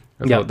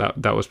 I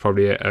thought that was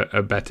probably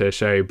a better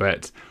show,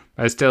 but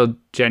I was still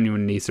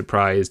genuinely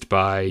surprised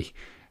by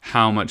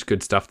how much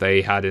good stuff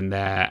they had in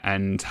there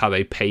and how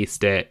they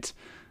paced it.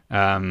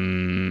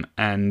 And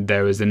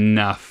there was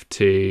enough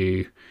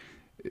to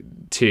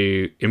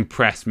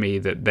impress me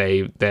that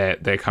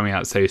they're coming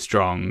out so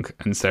strong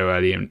and so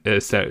early in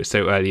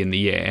the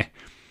year,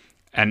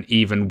 and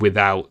even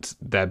without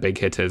their big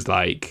hitters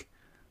like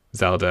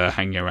Zelda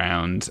hanging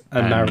around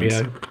and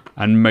Mario,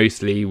 and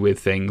mostly with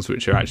things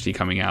which are actually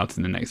coming out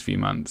in the next few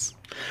months.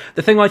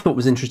 The thing I thought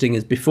was interesting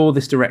is before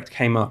this Direct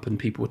came up and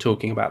people were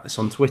talking about this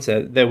on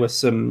Twitter, there were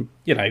some,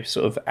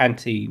 sort of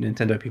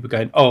anti-Nintendo people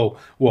going, oh,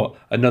 what,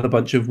 another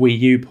bunch of Wii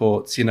U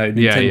ports?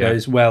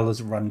 Nintendo's well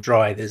has run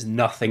dry. There's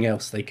nothing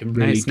else they can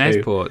really do.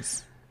 SNES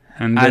ports.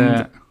 And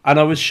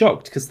I was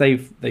shocked because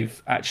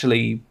they've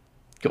actually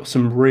got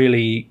some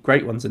really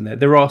great ones in there.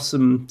 There are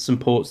some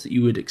ports that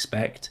you would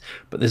expect,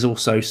 but there's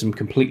also some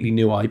completely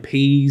new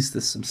IPs.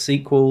 There's some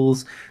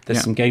sequels.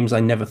 There's some games I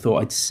never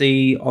thought I'd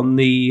see on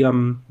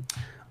the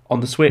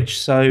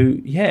Switch. So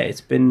yeah,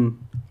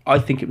 I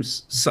think it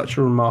was such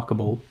a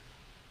remarkable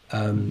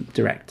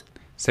Direct.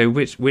 So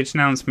which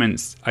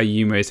announcements are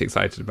you most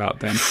excited about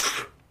then?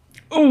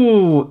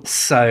 Oh,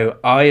 so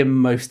I am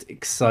most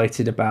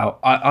excited about...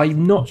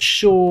 I'm not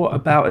sure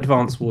about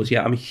Advance Wars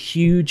yet. I'm a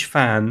huge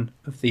fan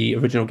of the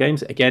original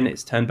games. Again,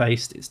 it's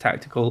turn-based, it's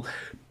tactical,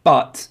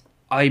 but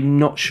I'm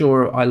not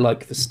sure I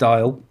like the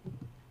style.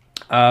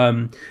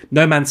 No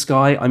Man's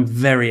Sky, I'm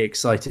very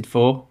excited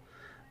for,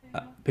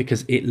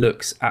 because it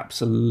looks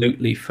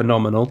absolutely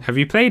phenomenal. Have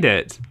you played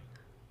it?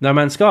 No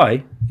Man's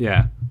Sky?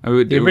 Yeah.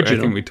 The original?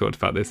 I think we talked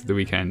about this at the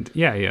weekend.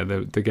 Yeah,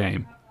 the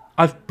game.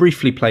 I've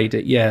briefly played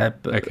it, yeah,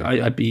 but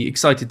okay. I'd be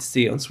excited to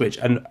see it on Switch.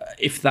 And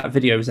if that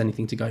video is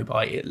anything to go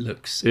by, it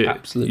looks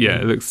absolutely...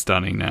 Yeah, it looks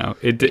stunning now.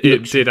 It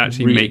did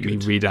actually really make me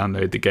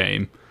re-download the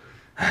game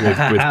with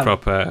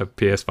proper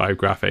PS5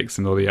 graphics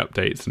and all the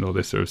updates and all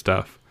this sort of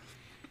stuff.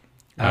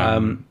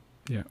 Yeah.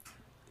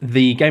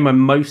 The game I'm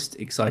most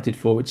excited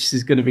for, which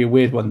is going to be a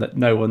weird one that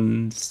no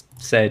one's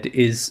said,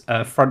 is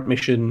Front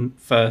Mission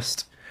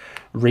First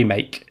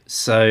Remake.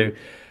 So...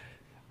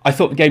 I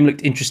thought the game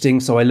looked interesting,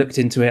 so I looked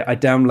into it. I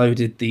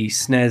downloaded the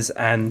SNES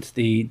and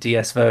the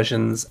DS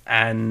versions,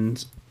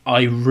 and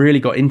I really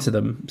got into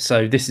them.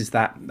 So this is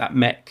that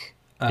mech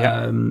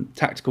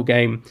tactical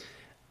game,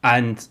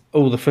 and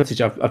all the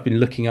footage I've been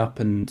looking up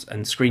and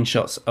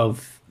screenshots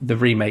of the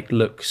remake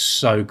look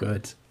so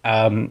good.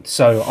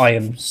 So I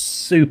am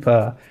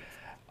super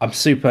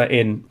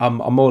in.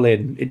 I'm all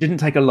in. It didn't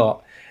take a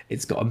lot.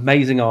 It's got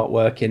amazing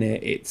artwork in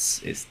it.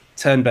 It's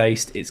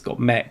turn-based. It's got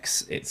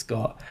mechs. It's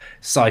got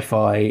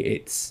sci-fi.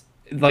 It's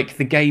like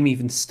the game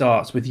even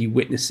starts with you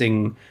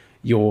witnessing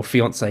your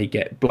fiance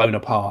get blown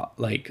apart.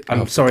 Like,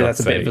 I'm sorry, that's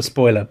a bit of a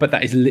spoiler, but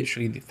that is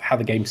literally how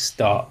the game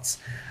starts.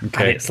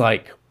 Okay. And it's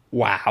like,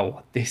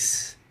 wow,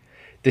 this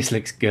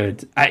looks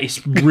good.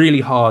 It's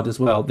really hard as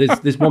well.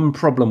 There's one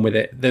problem with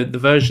it. The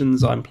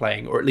versions I'm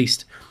playing, or at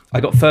least I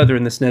got further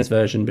in the SNES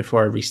version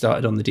before I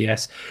restarted on the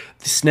DS.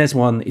 The SNES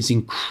one is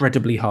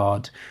incredibly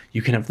hard.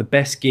 You can have the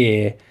best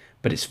gear,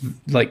 but it's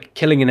like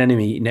killing an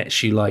enemy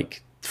nets you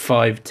like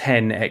 5-10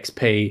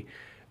 XP,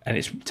 and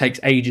it takes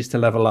ages to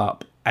level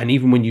up. And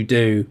even when you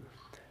do,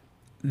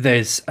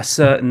 there's a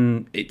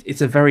certain...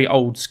 It's a very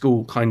old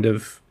school kind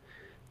of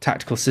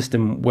tactical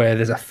system where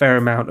there's a fair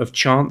amount of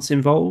chance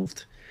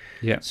involved.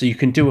 Yeah. So you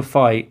can do a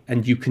fight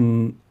and you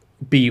can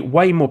be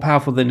way more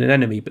powerful than an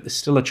enemy, but there's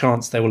still a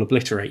chance they will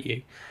obliterate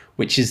you,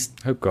 which is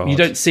you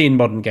don't see in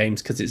modern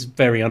games because it's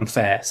very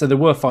unfair. So there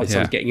were fights I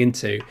was getting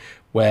into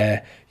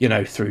where,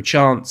 through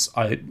chance,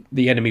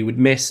 the enemy would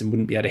miss and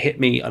wouldn't be able to hit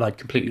me, and I'd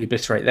completely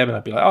obliterate them, and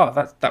I'd be like,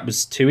 oh, that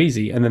was too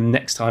easy. And then the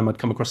next time I'd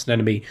come across an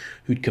enemy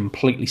who'd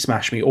completely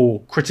smash me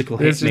or critical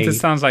hit me. This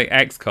sounds like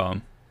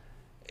XCOM.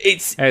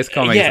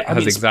 XCOM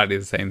has exactly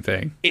the same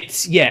thing.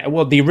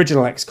 Well, the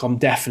original XCOM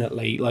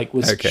definitely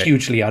was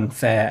hugely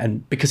unfair,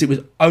 and because it was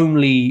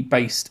only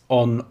based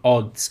on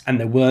odds and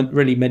there weren't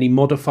really many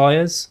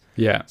modifiers.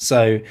 Yeah.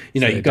 So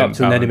you go up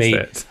to an enemy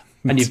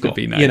and you've got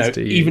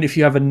even if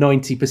you have a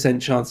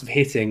 90% chance of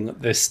hitting,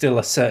 there's still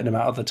a certain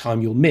amount of the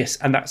time you'll miss,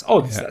 and that's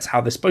odds. That's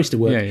how they're supposed to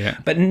work.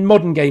 But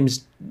modern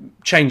games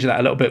change that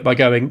a little bit by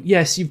going,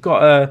 yes, you've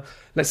got a,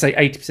 let's say,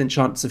 80%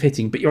 chance of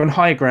hitting, but you're on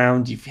higher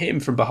ground, you've hit him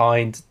from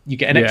behind, you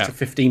get an extra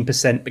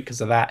 15% because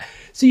of that,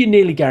 so you're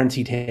nearly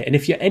guaranteed hit. And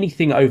if you're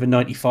anything over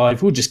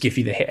 95, we'll just give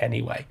you the hit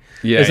anyway.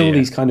 There's all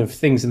these kind of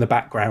things in the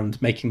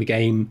background making the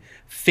game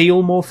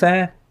feel more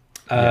fair.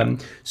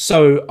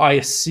 So I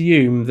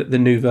assume that the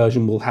new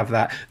version will have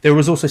that. There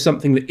was also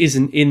something that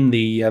isn't in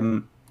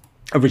the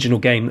original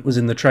game that was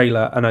in the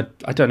trailer, and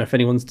I don't know if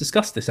anyone's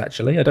discussed this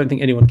actually. I don't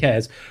think anyone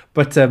cares.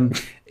 But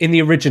in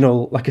the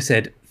original, like I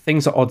said,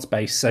 things are odds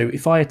based. So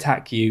if I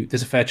attack you,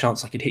 there's a fair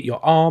chance I could hit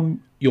your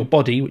arm, your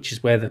body, which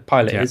is where the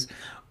pilot is,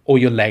 or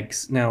your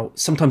legs. Now,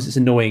 sometimes it's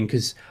annoying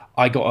because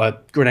I got a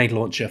grenade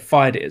launcher,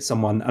 fired it at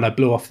someone, and I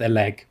blew off their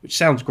leg, which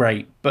sounds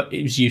great, but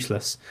it was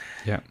useless.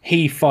 Yeah.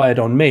 He fired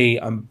on me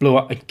and blew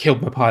up and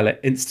killed my pilot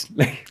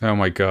instantly. Oh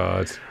my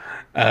god.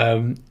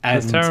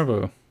 That's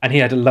terrible. And he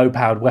had a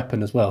low-powered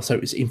weapon as well, so it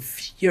was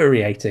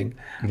infuriating.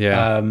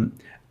 Yeah.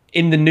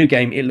 In the new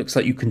game, it looks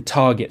like you can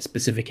target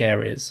specific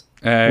areas,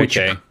 which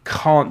you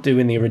can't do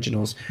in the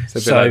originals. It's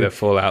a bit like the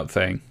Fallout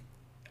thing.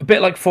 A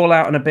bit like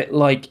Fallout, and a bit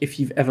like if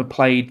you've ever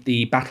played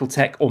the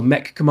BattleTech or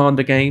Mech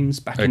Commander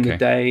games back in the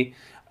day.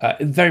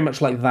 Very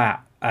much like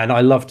that, and I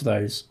loved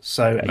those.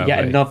 So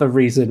yet another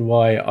reason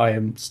why I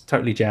am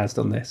totally jazzed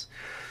on this.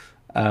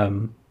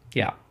 And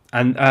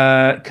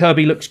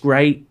Kirby looks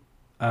great.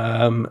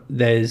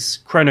 There's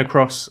Chrono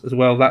Cross as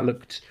well.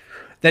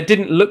 That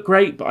didn't look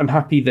great, but I'm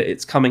happy that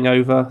it's coming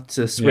over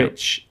to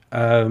Switch.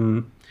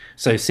 So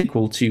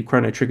sequel to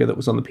Chrono Trigger that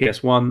was on the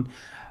PS1.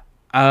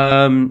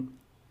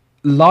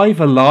 Live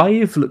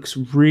Alive looks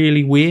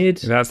really weird.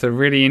 That's a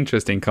really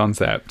interesting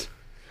concept.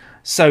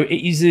 So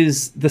it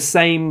uses the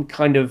same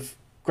kind of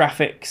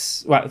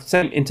graphics,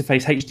 same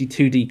interface, HD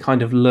 2D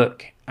kind of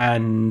look,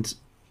 and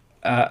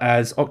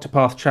as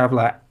Octopath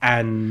Traveler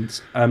and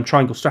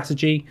Triangle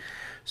Strategy.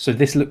 So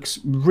this looks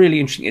really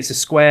interesting. It's a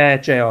square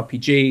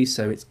JRPG,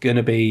 so it's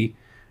gonna be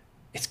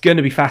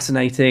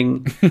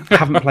fascinating. I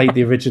haven't played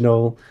the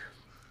original.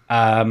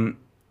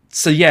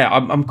 So yeah,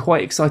 I'm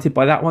quite excited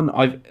by that one.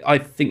 I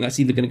think that's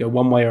either going to go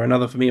one way or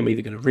another for me. I'm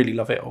either going to really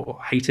love it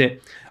or hate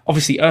it.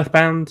 Obviously,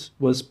 Earthbound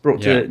was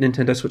brought to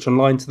Nintendo Switch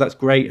Online, so that's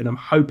great, and I'm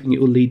hoping it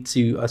will lead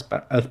to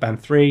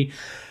Earthbound 3.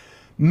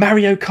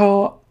 Mario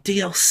Kart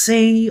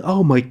DLC.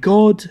 Oh my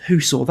god, who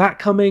saw that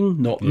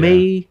coming? Not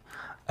me.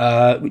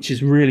 Which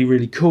is really,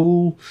 really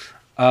cool.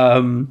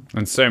 And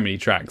so many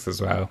tracks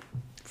as well.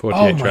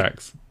 48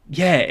 tracks.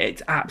 Yeah,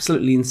 it's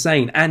absolutely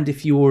insane. And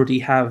if you already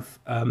have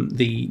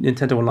the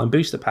Nintendo Online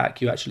Booster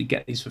Pack, you actually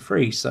get these for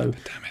free. So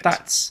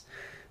that's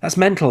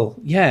mental.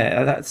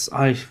 Yeah,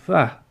 I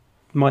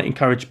might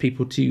encourage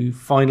people to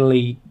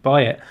finally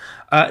buy it.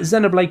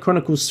 Xenoblade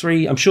Chronicles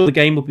 3, I'm sure the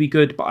game will be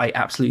good, but I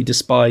absolutely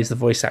despise the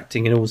voice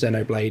acting in all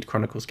Xenoblade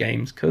Chronicles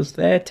games because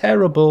they're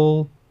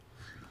terrible.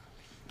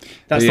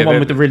 That's the one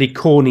with the really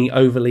corny,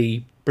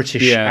 overly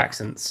British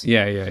accents.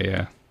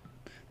 Yeah.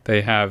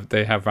 They have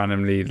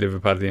randomly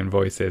Liverpudlian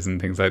voices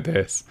and things like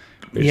this,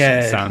 which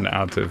sound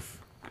out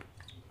of.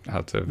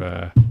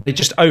 They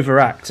just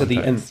overact to the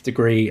nth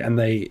degree, and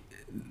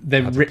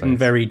they're written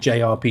very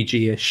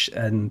JRPG-ish,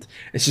 and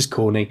it's just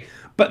corny.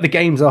 But the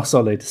games are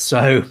solid,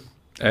 so.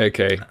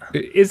 Okay,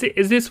 is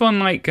this one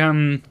like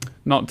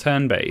not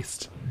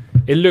turn-based?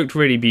 It looked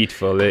really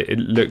beautiful. It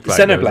looked like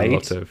there was a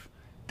lot of,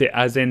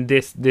 as in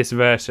this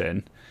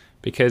version,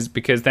 because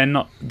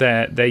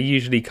they're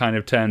usually kind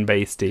of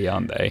turn-basedy,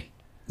 aren't they?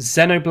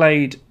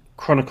 Xenoblade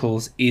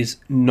Chronicles is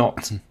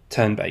not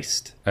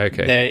turn-based.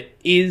 Okay. There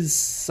is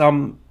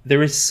some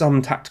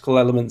tactical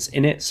elements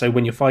in it. So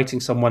when you're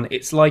fighting someone,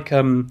 it's like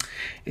an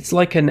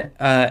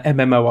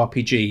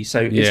MMORPG.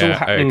 So it's all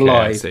happening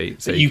live.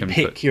 So you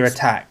pick your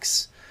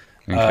attacks,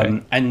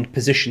 and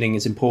positioning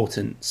is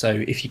important.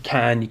 So if you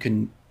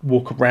can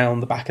walk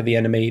around the back of the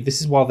enemy. This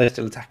is while they're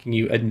still attacking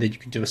you, and then you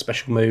can do a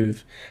special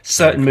move.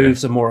 Certain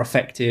moves are more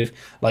effective,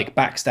 like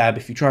backstab.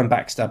 If you try and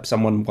backstab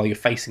someone while you're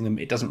facing them,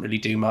 it doesn't really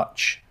do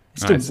much.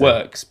 It still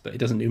works, but it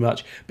doesn't do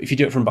much. But if you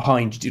do it from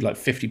behind, you do like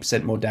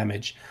 50% more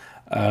damage.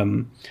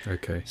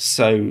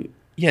 So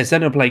yeah,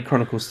 Xenoblade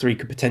Chronicles 3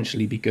 could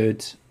potentially be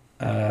good.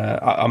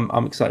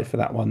 I'm excited for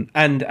that one,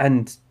 and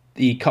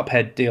the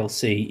Cuphead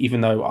DLC,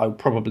 even though I'll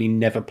probably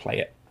never play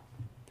it.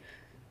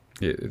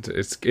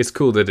 It's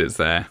cool that it's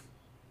there.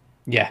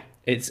 Yeah,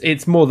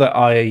 it's more that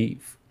I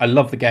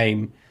love the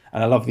game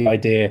and I love the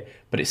idea,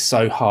 but it's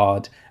so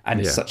hard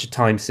and it's such a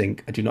time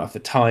sink. I do not have the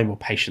time or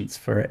patience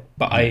for it.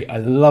 But I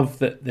love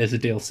that there's a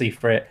DLC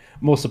for it.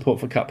 More support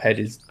for Cuphead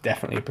is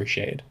definitely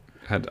appreciated.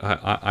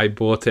 I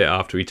bought it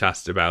after we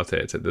chatted about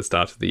it at the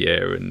start of the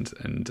year,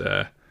 and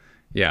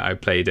I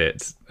played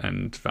it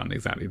and found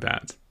exactly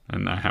that,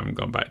 and I haven't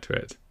gone back to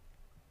it.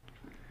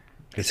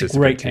 It's just a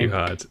great game, too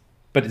hard,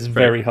 but it's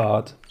very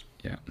hard.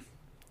 Yeah.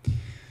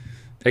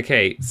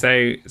 Okay,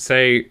 so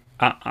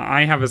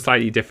I have a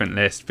slightly different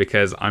list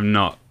because I'm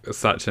not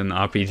such an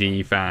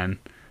RPG fan,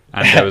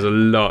 and there was a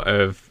lot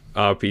of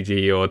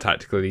RPG or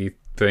tactical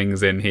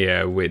things in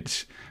here,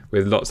 which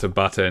with lots of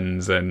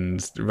buttons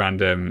and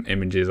random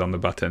images on the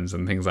buttons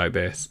and things like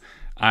this.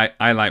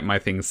 I like my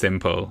things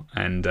simple,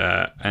 and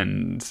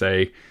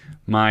so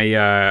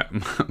my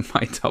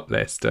my top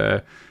list,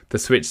 the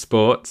Switch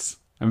Sports.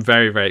 I'm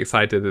very, very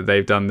excited that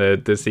they've done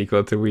the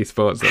sequel to Wii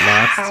Sports at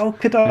last. How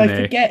could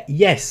I forget?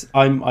 Yes,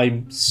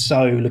 I'm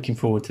so looking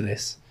forward to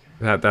this.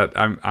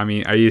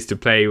 I used to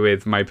play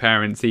with my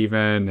parents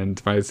even,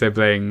 and my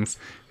siblings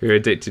who are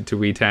addicted to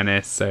Wii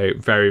Tennis. So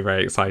very,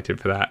 very excited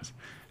for that.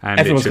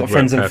 And everyone's got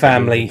friends and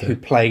family who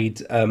played,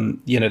 the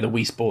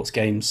Wii Sports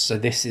games. So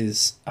this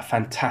is a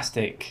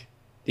fantastic,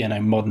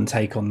 modern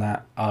take on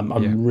that.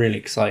 I'm really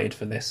excited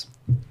for this.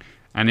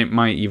 And it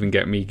might even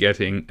get me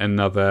getting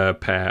another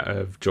pair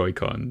of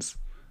Joy-Cons.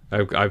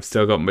 I've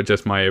still got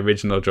just my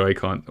original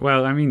Joy-Con.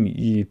 Well, I mean,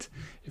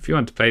 if you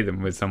want to play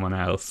them with someone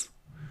else,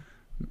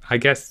 I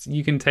guess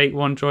you can take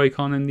one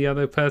Joy-Con and the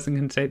other person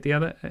can take the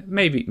other.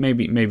 Maybe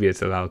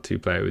it's allowed to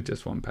play with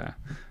just one pair.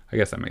 I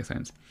guess that makes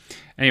sense.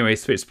 Anyway,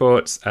 Switch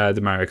Sports, the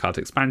Mario Kart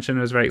expansion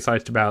I was very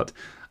excited about.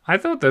 I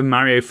thought the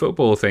Mario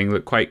Football thing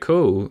looked quite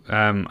cool.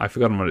 I've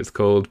forgotten what it's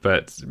called,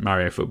 but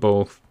Mario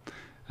Football.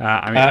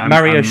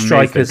 Mario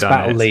Strikers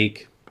Battle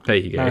League. There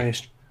you go.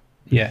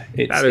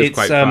 That is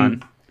quite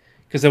fun.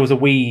 Because there was a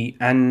Wii,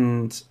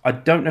 and I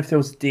don't know if there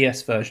was a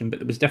DS version, but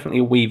there was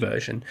definitely a Wii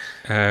version.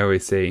 Oh, we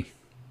see.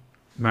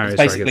 It's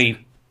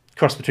basically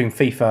cross between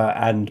FIFA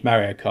and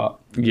Mario Kart.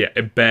 Yeah,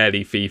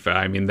 barely FIFA.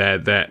 I mean,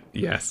 they're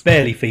yes,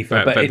 barely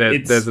FIFA, but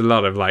there's a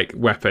lot of like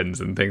weapons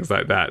and things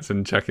like that,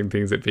 and chucking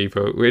things at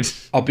people.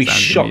 Which I'll be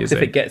shocked amusing.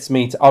 if it gets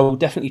me to. I will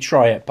definitely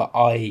try it, but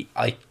I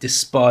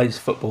despise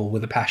football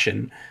with a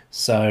passion.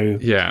 So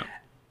yeah.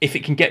 If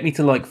it can get me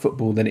to like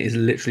football, then it has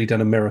literally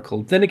done a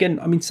miracle. Then again,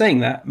 I mean, saying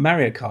that,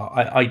 Mario Kart,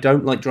 I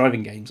don't like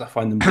driving games. I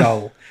find them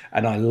dull,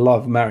 and I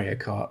love Mario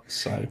Kart.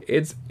 So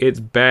it's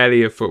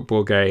barely a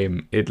football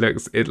game. It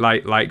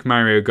like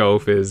Mario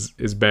Golf is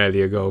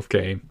barely a golf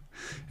game.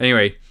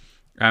 Anyway,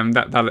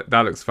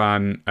 that looks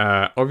fun.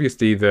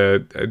 Obviously,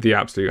 the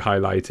absolute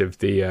highlight of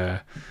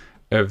the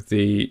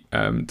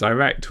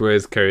direct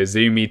was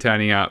Koizumi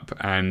turning up,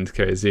 and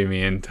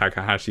Koizumi and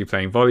Takahashi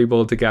playing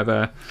volleyball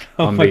together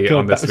on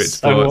the Switch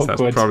Sports.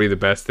 That's probably the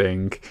best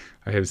thing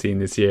I have seen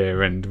this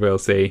year, and we'll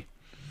see.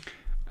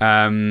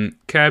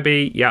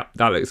 Kirby, yeah,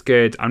 that looks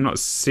good. I'm not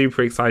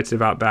super excited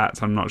about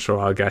that. I'm not sure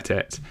I'll get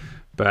it,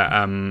 but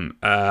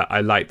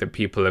I like that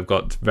people have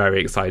got very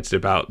excited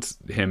about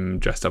him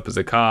dressed up as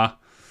a car.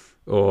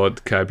 Or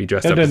Kirby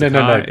dressed up as a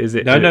car. No. Is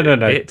it no.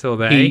 it or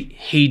they?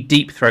 He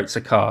deep throats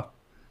a car.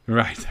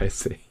 Right, I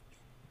see.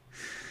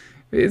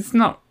 It's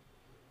not.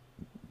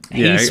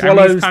 He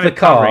swallows the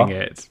car.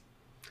 It.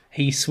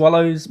 He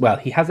swallows. Well,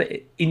 he has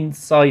it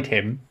inside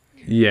him.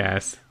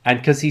 Yes. And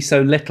because he's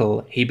so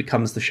little, he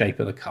becomes the shape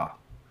of the car.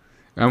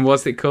 And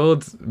what's it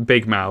called?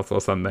 Big Mouth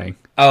or something?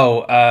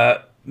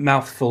 Oh,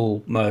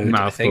 mouthful mode.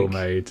 Mouthful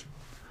mode.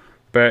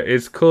 But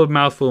it's called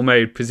mouthful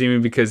mode,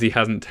 presumably because he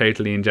hasn't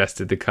totally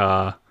ingested the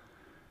car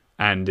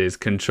and is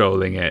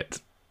controlling it.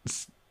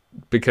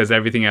 Because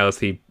everything else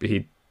he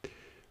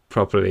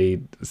properly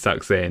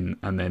sucks in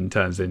and then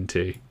turns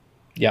into.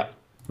 Yeah.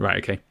 Right,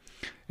 okay.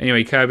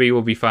 Anyway, Kirby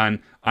will be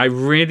fun.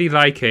 I'm really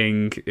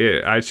liking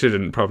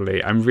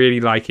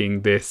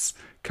this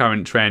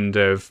current trend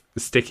of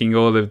sticking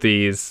all of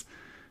these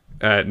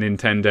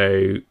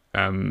Nintendo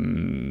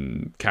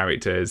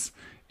characters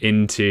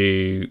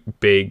into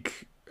big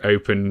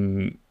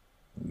open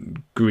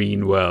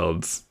green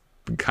worlds,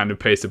 kind of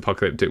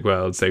post-apocalyptic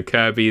worlds. So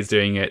Kirby is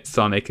doing it,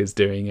 Sonic is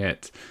doing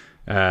it.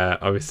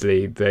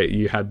 Obviously,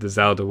 you had the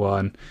Zelda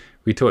one.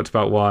 We talked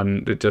about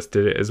one that just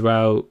did it as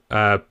well.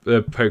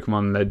 The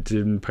Pokemon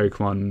Legend,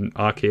 Pokemon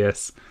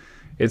Arceus.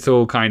 It's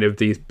all kind of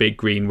these big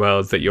green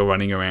worlds that you're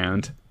running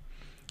around.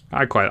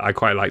 I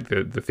quite like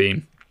the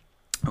theme.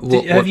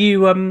 Have you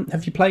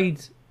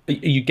played?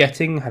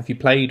 Have you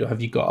played, or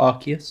have you got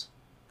Arceus?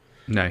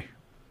 No.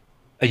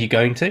 Are you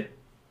going to?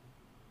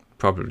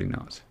 Probably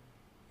not.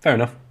 Fair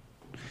enough.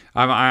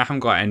 I haven't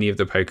got any of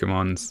the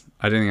Pokemons.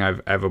 I don't think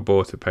I've ever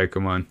bought a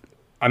Pokemon.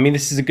 I mean,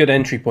 this is a good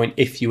entry point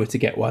if you were to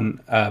get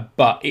one,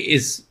 but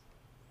it's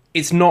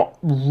not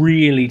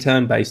really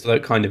turn-based, although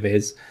it kind of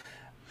is.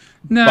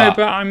 No,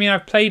 but I mean,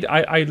 I've played.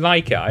 I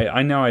like it.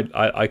 I know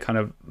I kind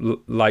of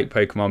like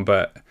Pokemon,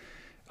 but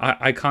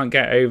I can't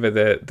get over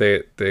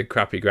the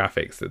crappy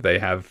graphics that they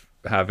have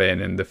in,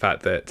 and the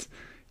fact that,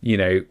 you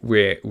know,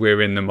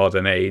 we're in the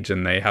modern age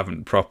and they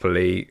haven't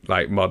properly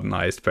like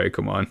modernized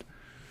Pokemon.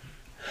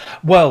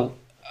 Well,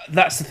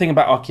 that's the thing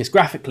about Arceus.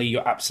 Graphically,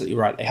 you're absolutely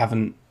right. They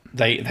haven't.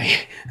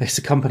 It's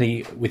a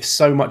company with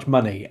so much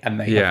money, and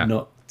they have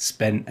not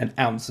spent an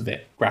ounce of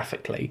it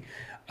graphically.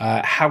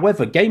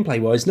 However,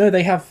 gameplay-wise, no,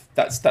 they have.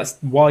 That's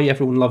why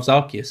everyone loves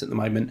Arceus at the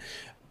moment.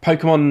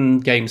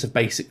 Pokemon games have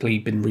basically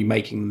been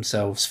remaking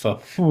themselves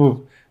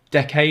for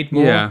decade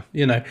more,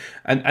 you know,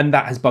 and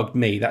that has bugged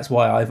me. That's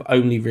why I've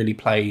only really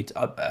played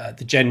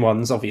the Gen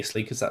 1s,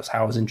 obviously, because that's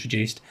how I was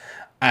introduced.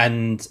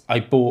 And I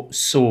bought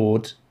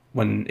Sword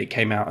when it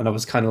came out, and I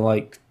was kind of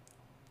like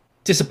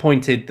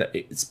disappointed that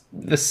it's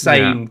the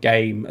same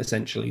game,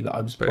 essentially, that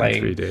I was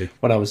playing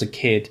when I was a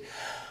kid.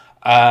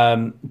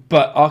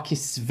 But Arceus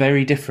is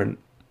very different.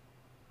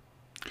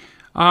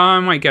 I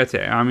might get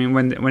it. I mean,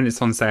 when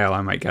it's on sale,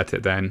 I might get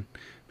it then,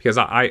 because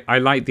I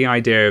like the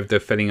idea of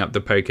the filling up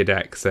the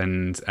Pokédex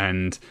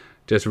and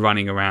just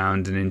running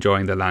around and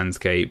enjoying the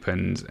landscape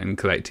and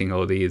collecting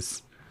all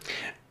these.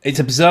 It's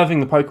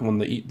observing the Pokemon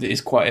that is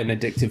quite an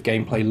addictive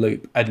gameplay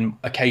loop, and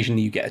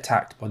occasionally you get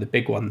attacked by the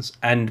big ones.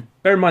 And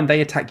bear in mind,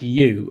 they attack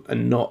you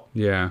and not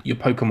your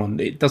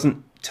Pokemon. It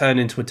doesn't turn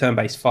into a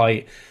turn-based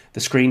fight. The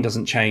screen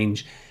doesn't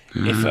change.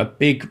 If a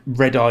big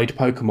red-eyed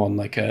Pokemon,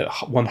 like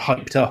one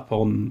hyped up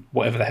on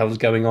whatever the hell is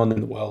going on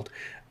in the world,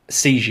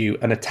 sees you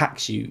and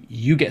attacks you,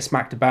 you get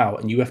smacked about,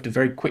 and you have to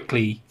very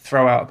quickly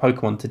throw out a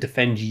Pokemon to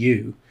defend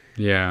you.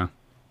 Yeah.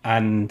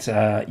 And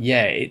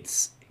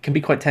it can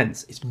be quite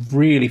tense. It's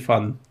really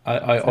fun.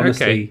 I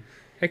honestly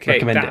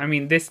recommend it. I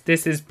mean, this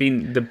has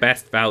been the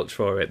best vouch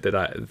for it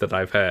that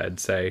I've heard.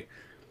 So,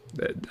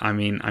 I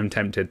mean, I'm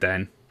tempted.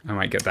 Then I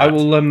might get that. I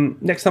will.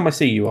 Next time I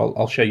see you,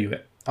 I'll show you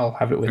it. I'll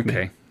have it with me.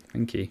 Okay,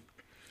 thank you.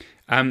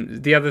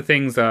 The other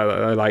things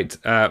I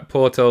liked,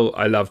 Portal.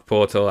 I loved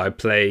Portal. I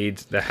played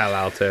the hell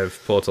out of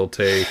Portal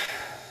 2.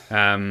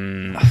 I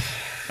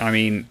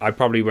mean, I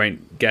probably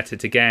won't get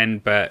it again,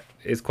 but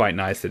it's quite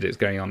nice that it's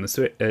going on the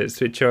Switch.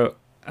 Do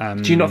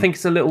you not think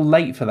it's a little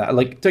late for that?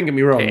 Like, don't get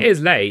me wrong. It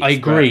is late. I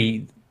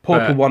agree.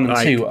 Portal 1 and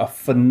like, 2 are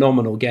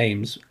phenomenal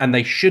games, and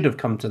they should have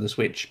come to the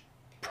Switch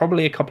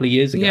probably a couple of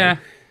years ago. Yeah,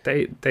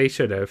 they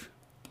should have.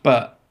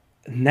 But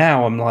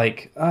now I'm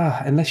like,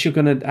 unless you're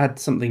going to add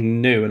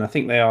something new, and I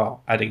think they are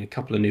adding a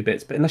couple of new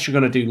bits, but unless you're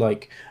going to do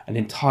like an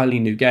entirely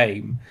new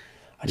game,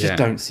 I just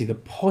don't see the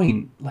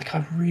point. Like,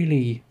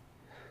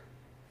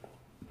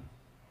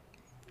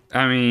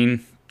 I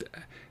mean,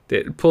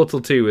 Portal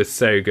 2 was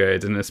so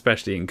good, and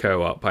especially in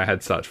co-op. I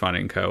had such fun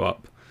in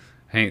co-op.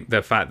 I think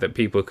the fact that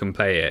people can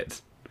play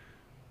it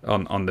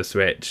on the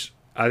Switch,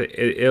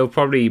 it'll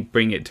probably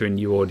bring it to a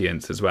new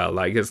audience as well.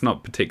 Like, it's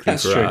not particularly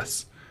for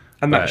us.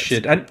 And that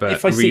should. And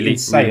if I see it in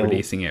sale,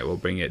 releasing it will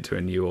bring it to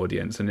a new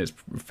audience, and it's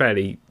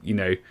fairly,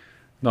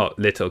 not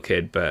little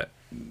kid, but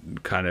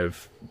kind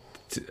of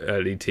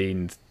early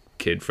teens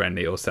kid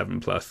friendly or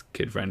 7+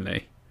 kid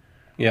friendly.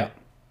 Yeah.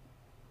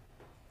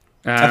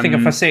 I think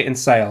if I see it in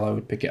sale, I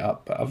would pick it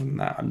up. But other than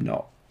that, I'm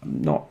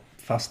not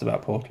fussed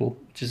about Portal,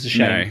 which is a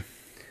shame.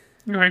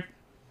 No. Okay.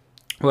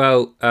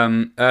 Well,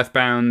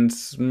 Earthbound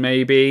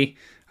maybe.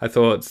 I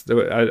thought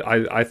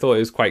I thought it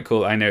was quite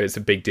cool. I know it's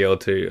a big deal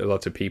to a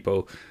lot of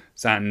people.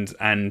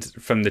 And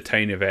from the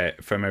tone of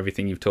it, from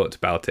everything you've talked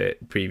about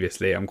it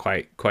previously, I'm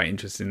quite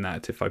interested in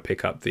that. If I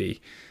pick up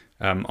the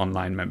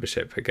online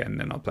membership again,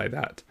 then I'll play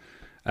that.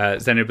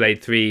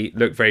 Xenoblade 3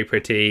 looked very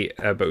pretty,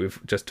 but we've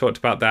just talked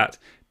about that.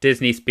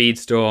 Disney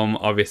Speedstorm,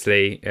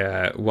 obviously,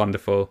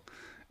 wonderful.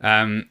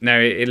 No,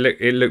 it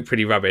looked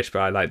pretty rubbish, but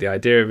I like the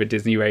idea of a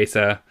Disney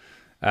racer.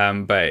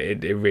 But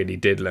it really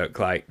did look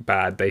like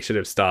bad. They should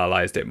have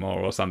stylized it more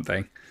or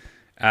something.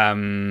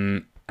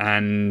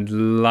 And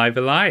Live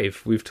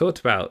Alive, we've talked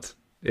about.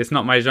 It's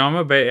not my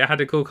genre, but it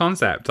had a cool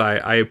concept.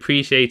 I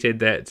appreciated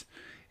that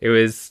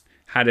it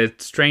had a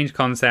strange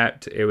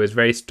concept. It was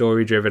very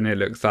story driven, it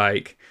looks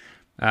like.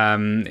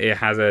 It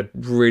has a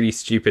really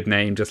stupid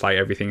name, just like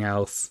everything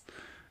else.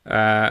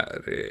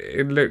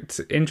 It looked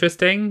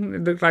interesting.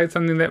 It looked like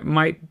something that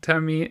might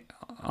turn me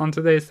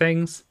onto those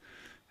things.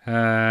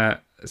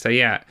 So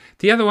yeah,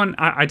 the other one,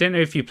 I don't know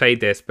if you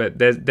played this, but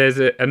there's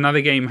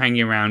another game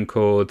hanging around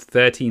called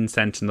 13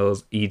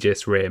 Sentinels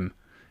Aegis Rim.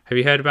 Have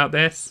you heard about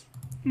this?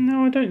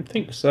 No, I don't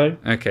think so.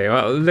 Okay,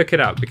 well, look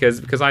it up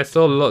because I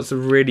saw lots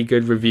of really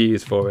good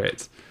reviews for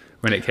it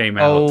when it came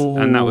out,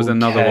 and that was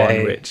another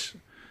one which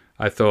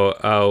I thought,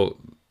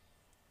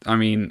 I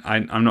mean,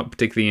 I'm not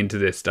particularly into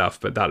this stuff,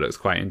 but that looks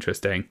quite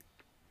interesting.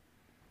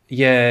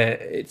 Yeah,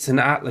 it's an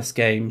Atlas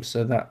game,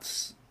 so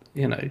that's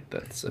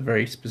a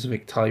very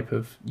specific type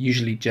of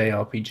usually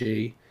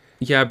JRPG.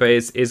 Yeah, but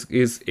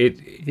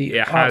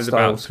it has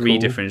about 3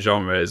 different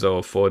genres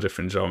or 4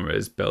 different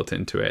genres built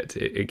into it.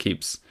 It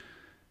keeps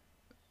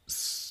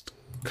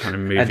kind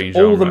of moving.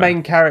 And all the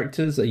main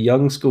characters are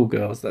young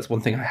schoolgirls. That's one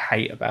thing I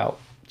hate about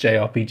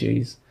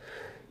JRPGs.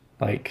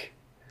 Like,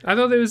 I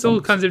thought there was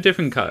all kinds of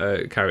different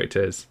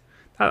characters.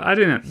 I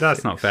didn't.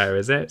 That's not fair,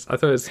 is it? I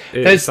thought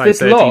it's like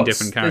 13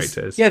 different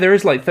characters. There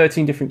is like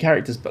 13 different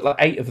characters, but like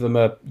 8 of them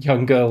are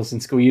young girls in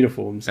school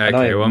uniforms. Okay, and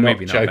I am well,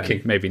 maybe not.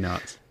 Joking. Maybe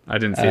not. I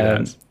didn't see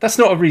that. That's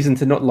not a reason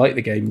to not like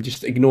the game.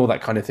 Just ignore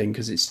that kind of thing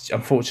because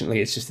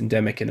unfortunately it's just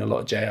endemic in a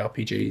lot of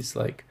JRPGs.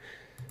 Like,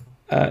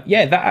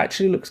 yeah, that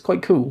actually looks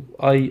quite cool.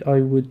 I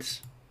would.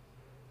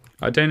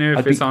 I don't know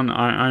if it's on.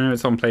 I know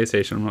it's on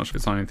PlayStation. I'm not sure if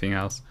it's on anything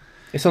else.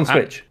 It's on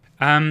Switch.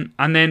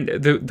 And then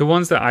the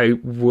ones that I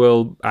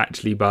will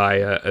actually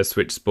buy are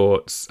Switch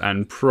Sports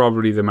and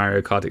probably the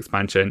Mario Kart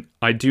expansion.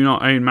 I do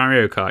not own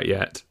Mario Kart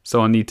yet,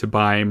 so I'll need to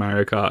buy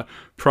Mario Kart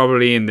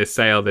probably in this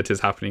sale that is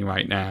happening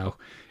right now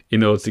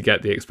in order to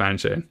get the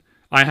expansion.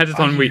 I had it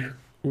on Wii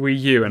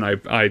U and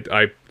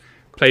I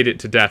played it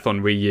to death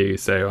on Wii U,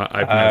 so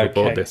I've never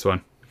bought this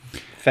one.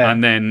 Fair.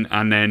 And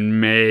then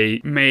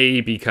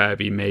maybe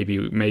Kirby,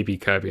 maybe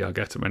Kirby I'll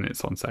get it when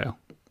it's on sale.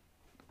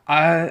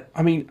 I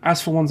mean,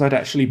 as for ones I'd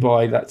actually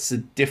buy, that's a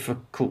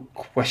difficult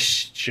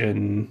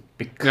question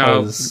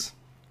because...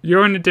 No,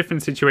 you're in a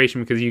different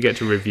situation because you get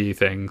to review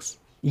things.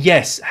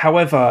 Yes,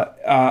 however,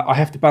 I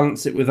have to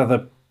balance it with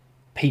other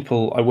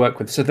people I work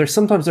with. So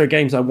sometimes there are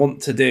games I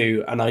want to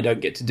do and I don't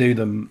get to do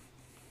them.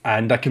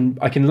 And I can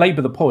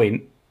labour the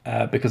point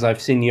because I have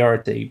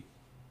seniority,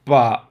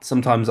 but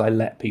sometimes I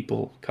let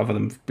people cover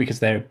them because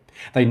they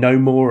know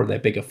more or they're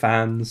bigger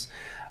fans.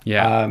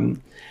 Yeah.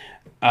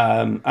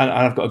 And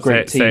I've got a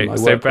great team I work with.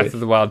 So Breath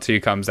of the Wild 2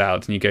 comes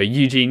out and you go,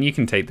 Eugene, you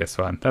can take this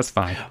one. That's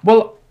fine.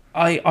 Well,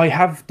 I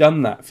have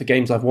done that for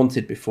games I've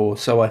wanted before.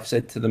 So I've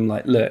said to them,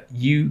 like, look,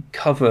 you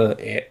cover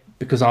it,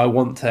 because I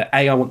want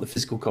the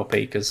physical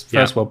copy, because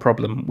first world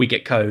problem, we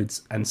get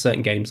codes, and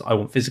certain games I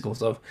want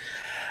physicals of.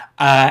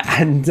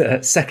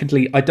 And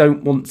secondly, I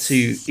don't want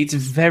to. It's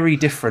very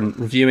different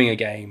reviewing a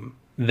game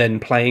than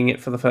playing it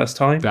for the first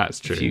time. That's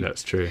true.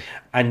 That's true.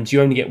 And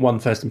you only get one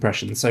first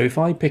impression. So if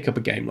I pick up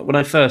a game, like when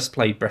I first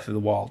played Breath of the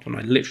Wild, when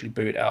I literally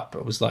booted it up,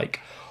 I was like,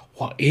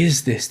 "What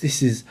is this?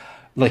 This is."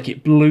 Like,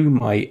 it blew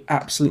my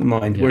absolute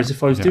mind. Whereas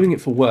if I was doing it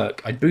for work,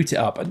 I'd boot it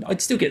up and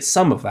I'd still get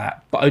some of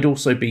that, but I'd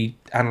also be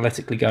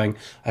analytically going,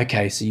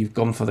 okay, so you've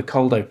gone for the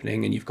cold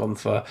opening and you've gone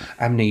for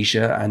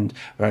amnesia, and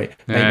maybe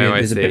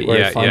there's a bit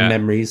where I find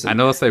memories.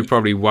 And also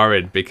probably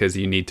worried because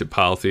you need to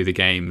pile through the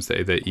game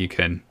so that you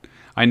can.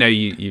 I know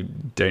you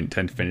don't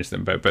tend to finish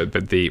them, but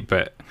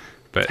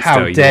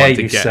how still, dare you want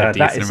to get a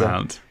decent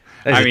amount.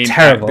 I mean,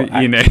 terrible.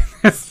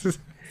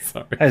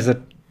 Sorry. There's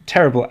a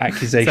terrible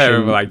accusation.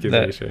 Terrible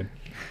accusation.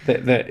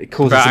 That it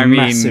causes a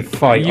massive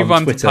fight on Twitter. You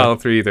want to pile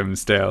through them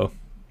still.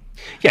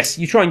 Yes,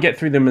 you try and get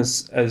through them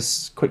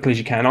as quickly as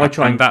you can. I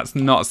try and that's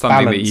not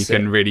something that you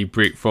can really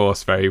brute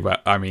force very well.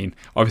 I mean,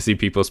 obviously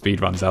people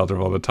speedrun Zelda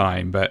all the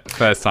time, but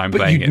first time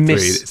playing it through,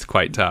 it's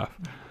quite tough.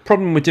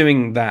 Problem with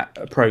doing that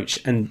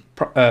approach, and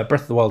Breath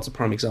of the Wild's a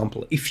prime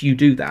example. If you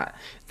do that,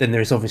 then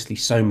there is obviously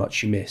so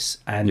much you miss,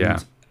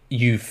 and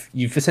you've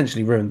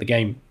essentially ruined the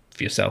game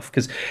for yourself.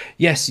 Because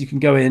yes, you can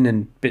go in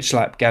and bitch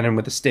slap Ganon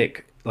with a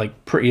stick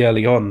like pretty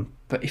early on,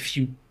 but if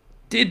you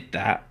did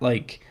that,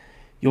 like,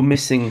 you're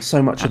missing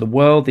so much of the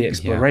world, the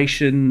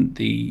exploration,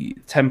 the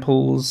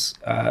temples,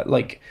 I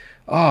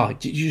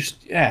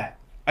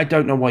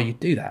don't know why you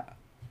do that.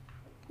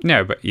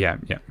 No, but yeah.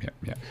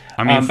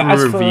 I mean, for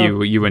a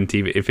review, you wouldn't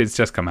even, if it's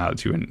just come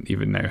out, you wouldn't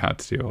even know how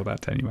to do all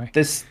that anyway.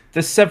 There's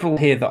several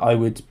here that I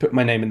would put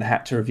my name in the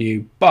hat to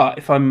review, but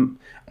if I'm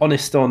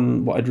honest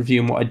on what I'd review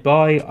and what I'd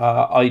buy,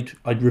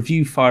 I'd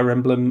review Fire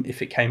Emblem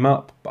if it came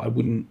up, but I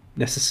wouldn't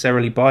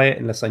necessarily buy it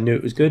unless I knew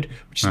it was good,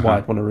 which is why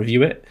I'd want to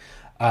review it.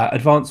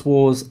 Advance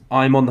Wars,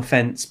 I'm on the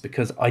fence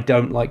because I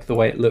don't like the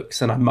way it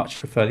looks and I much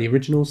prefer the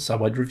originals,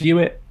 so I'd review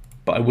it,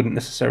 but I wouldn't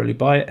necessarily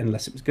buy it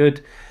unless it was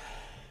good.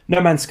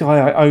 No Man's Sky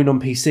I own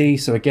on PC,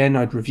 so again,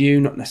 I'd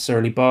review, not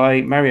necessarily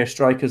buy. Mario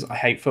Strikers, I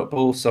hate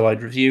football, so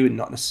I'd review and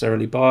not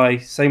necessarily buy.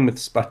 Same with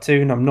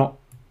Splatoon, I'm not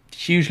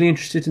hugely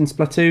interested in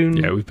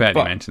Splatoon. Yeah, we've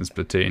barely mentioned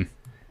Splatoon.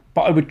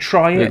 But I would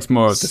try it. It's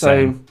more of the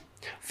same.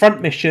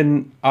 Front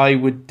Mission, I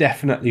would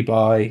definitely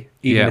buy,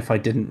 even if I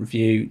didn't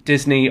review.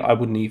 Disney, I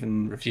wouldn't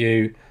even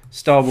review.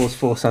 Star Wars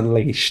Force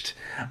Unleashed,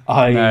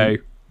 No.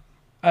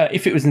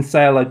 If it was in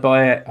sale, I'd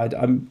buy it.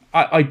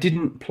 I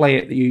didn't play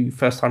it the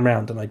first time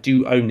round, and I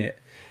do own it.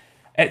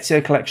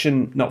 Ezio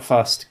Collection, not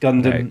fussed.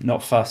 Gundam,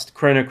 not fussed.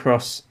 Chrono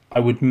Cross,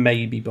 I would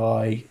maybe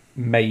buy.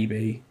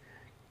 Maybe.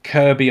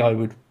 Kirby,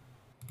 I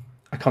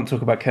can't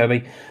talk about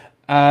Kirby.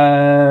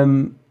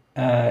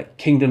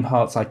 Kingdom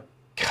Hearts, I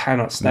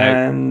cannot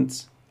stand. No.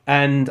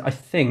 And I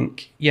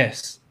think,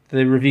 yes,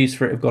 the reviews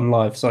for it have gone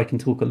live, so I can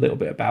talk a little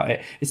bit about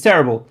it. It's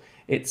terrible.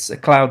 It's a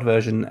cloud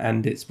version,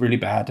 and it's really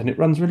bad, and it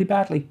runs really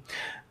badly.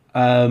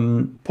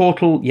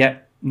 Portal,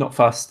 not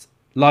fussed.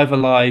 Live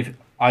Alive,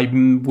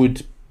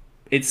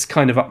 it's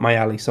kind of up my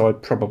alley, so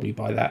I'd probably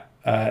buy that.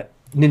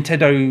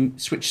 Nintendo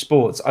Switch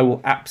Sports, I will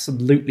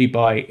absolutely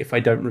buy if I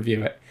don't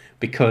review it,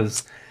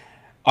 because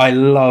I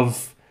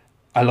love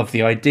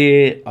the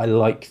idea. I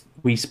like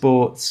Wii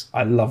Sports.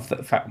 I love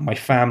the fact my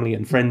family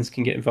and friends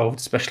can get involved,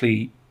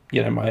 especially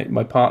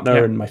my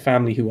partner and my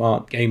family who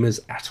aren't gamers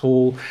at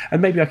all,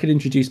 and maybe I could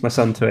introduce my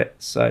son to it.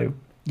 So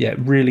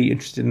really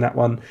interested in that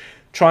one.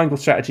 Triangle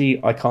Strategy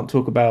I can't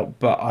talk about,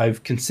 but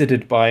I've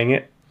considered buying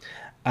it.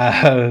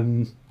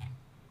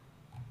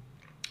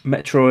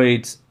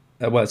 Metroid,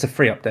 well, it's a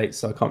free update,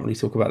 so I can't really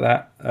talk about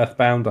that.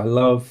 Earthbound I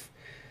love.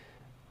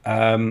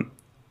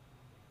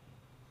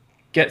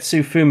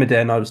 Getsu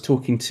Fumaden, I was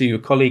talking to a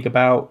colleague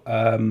about.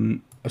 I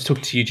was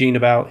talking to Eugene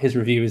about. His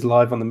review is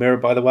live on the Mirror,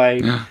 by the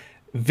way.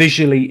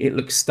 Visually, it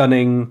looks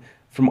stunning.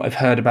 From what I've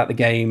heard about the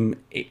game,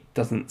 it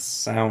doesn't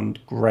sound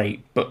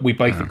great, but we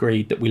both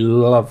agreed that we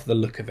love the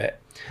look of it.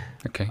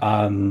 Okay.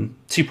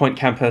 2 Point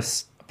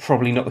Campus,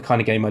 probably not the kind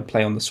of game I'd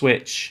play on the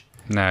Switch.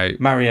 No.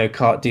 Mario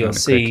Kart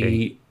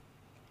DLC,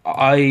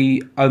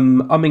 I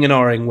am umming and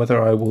ahhing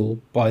whether I will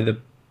buy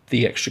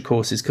the extra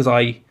courses, because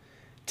I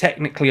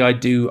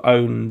do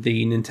own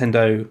the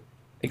Nintendo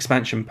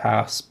expansion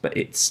pass, but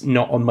it's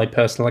not on my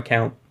personal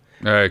account.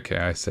 Okay,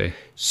 I see.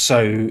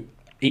 So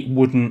it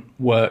wouldn't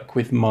work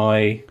with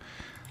my...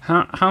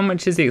 How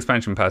much is the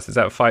expansion pass? Is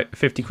that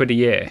 £50 a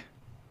year?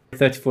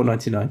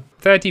 $34.99.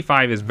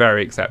 35 is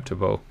very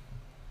acceptable.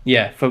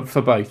 Yeah,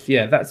 for both.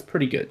 Yeah, that's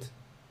pretty good.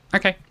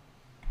 Okay.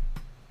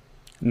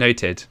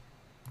 Noted.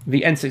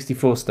 The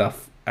N64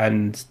 stuff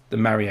and the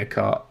Mario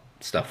Kart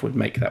stuff would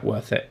make that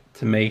worth it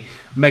to me.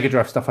 Mega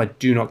Drive stuff I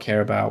do not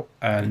care about,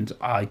 and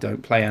I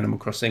don't play Animal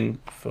Crossing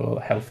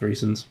for health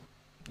reasons.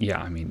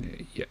 Yeah, I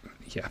mean, yeah,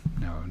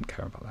 no, I wouldn't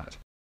care about that.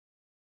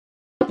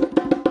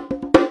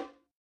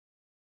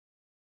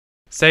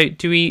 So,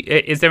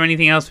 is there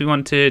anything else we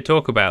want to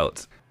talk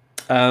about?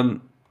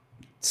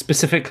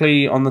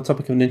 Specifically on the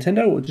topic of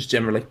Nintendo, or just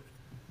generally?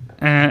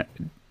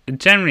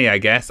 generally, I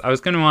guess I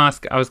was going to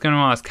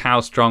ask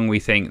how strong we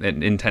think that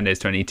Nintendo's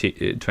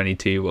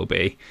 2022 will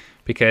be,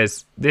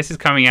 because this is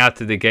coming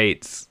out of the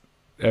gates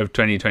of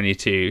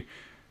 2022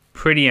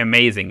 pretty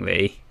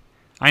amazingly.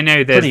 I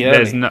know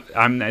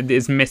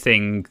it's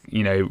missing,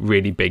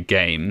 really big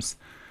games,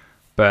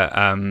 but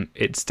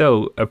it's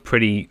still a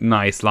pretty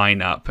nice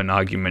lineup and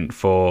argument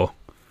for,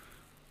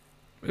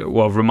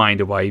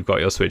 reminder why you've got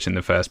your Switch in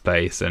the first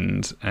place,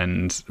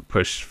 and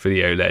push for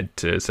the OLED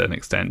to a certain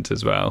extent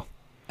as well.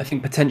 I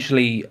think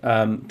potentially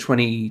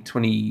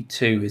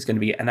 2022 is going to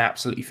be an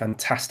absolutely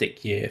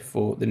fantastic year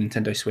for the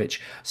Nintendo Switch.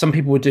 Some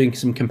people were doing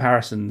some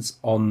comparisons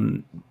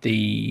on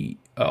the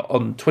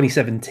on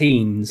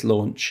 2017's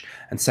launch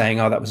and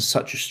saying, "Oh, that was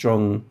such a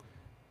strong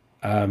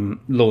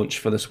launch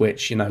for the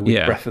Switch."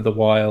 With Breath of the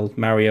Wild,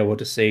 Mario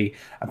Odyssey,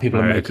 and people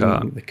are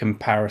making the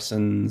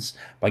comparisons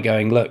by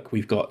going, "Look,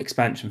 we've got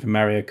expansion for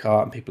Mario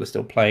Kart, and people are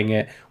still playing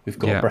it. We've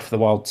got Breath of the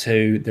Wild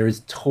 2. There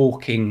is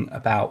talking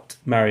about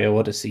Mario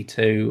Odyssey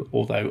 2,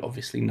 although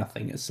obviously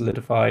nothing is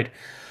solidified.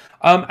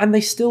 And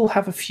they still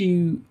have a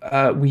few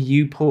Wii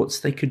U ports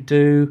they could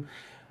do.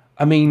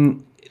 I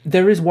mean,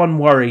 there is one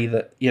worry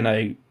that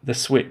the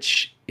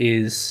Switch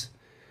is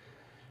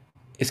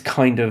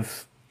kind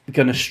of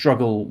going to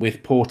struggle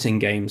with porting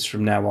games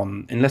from now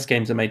on. Unless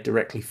games are made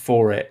directly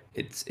for it,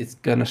 it's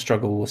going to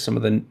struggle with some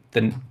of the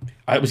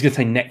I was going to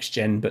say next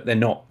gen, but they're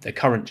not. They're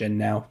current gen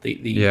now.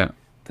 The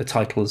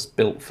titles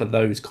built for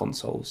those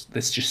consoles.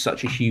 There's just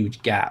such a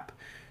huge gap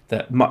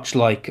that much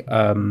like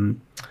Life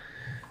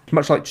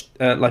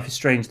is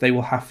Strange, they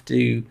will have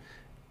to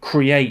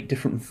create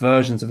different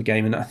versions of a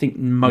game, and I think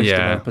most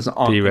developers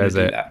aren't going to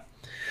do that.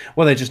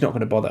 Well, they're just not going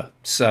to bother.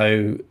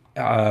 So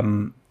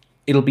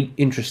it'll be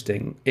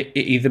interesting. It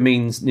either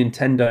means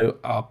Nintendo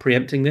are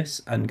preempting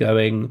this and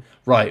going,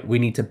 right, we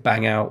need to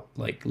bang out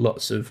like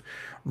lots of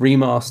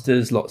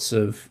remasters, lots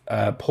of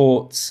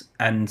ports,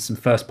 and some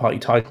first-party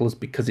titles,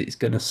 because it's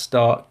going to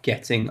start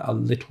getting a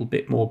little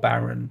bit more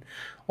barren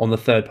on the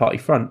third-party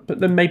front. But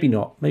then maybe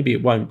not. Maybe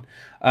it won't.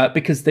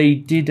 Because they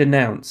did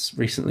announce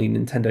recently,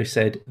 Nintendo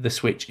said the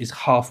Switch is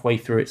halfway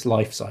through its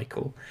life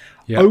cycle.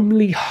 Yep.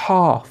 Only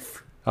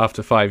half.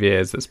 After 5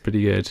 years, that's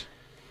pretty good.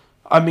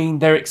 I mean,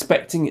 they're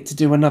expecting it to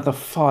do another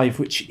 5,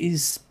 which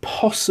is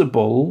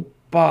possible,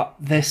 but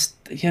there's,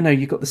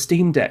 you've got the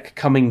Steam Deck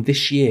coming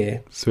this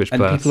year. Switch and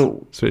Plus.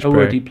 People are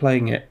already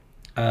playing it.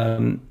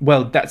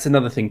 Well, that's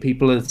another thing.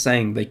 People are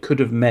saying they could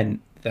have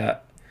meant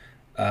that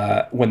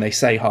when they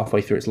say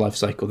halfway through its life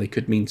cycle, they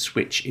could mean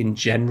Switch in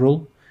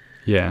general.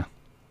 Yeah.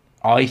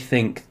 I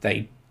think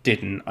they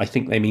didn't. I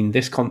think they mean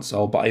this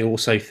console, but I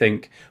also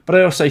think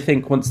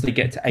once they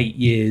get to 8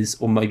 years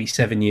or maybe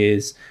 7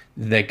 years,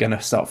 they're going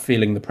to start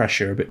feeling the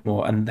pressure a bit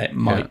more, and that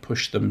might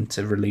push them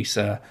to release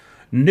a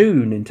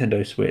new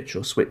Nintendo Switch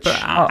or Switch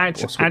Up or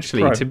Switch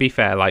actually, Pro. To be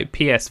fair, like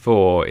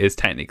PS4 is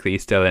technically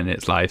still in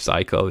its life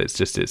cycle.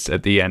 It's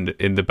at the end,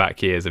 in the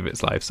back years of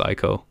its life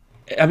cycle.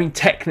 I mean,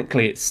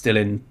 technically it's still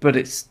in, but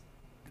it's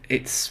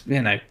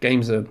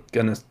games are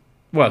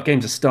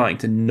starting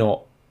to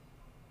not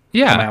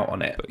come out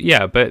on it.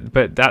 Yeah,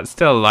 but that's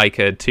still like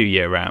a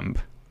 2-year ramp.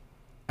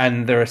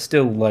 And there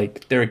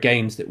are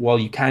games that, while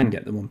you can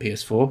get them on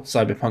PS4,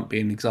 Cyberpunk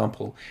being an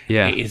example,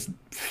 it is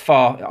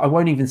far. I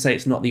won't even say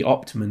it's not the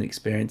optimum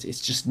experience.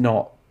 It's just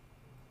not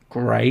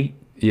great.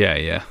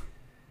 Yeah.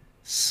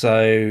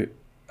 So,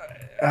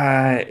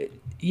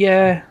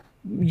 you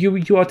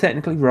are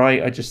technically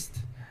right.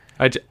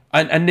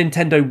 And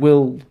Nintendo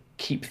will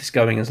keep this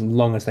going as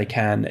long as they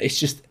can.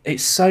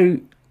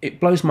 It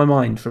blows my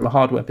mind from a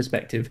hardware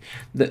perspective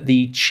that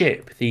the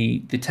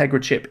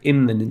Tegra chip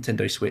in the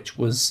Nintendo Switch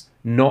was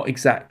not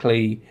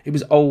exactly, it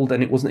was old,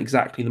 and it wasn't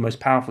exactly the most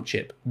powerful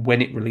chip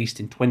when it released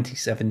in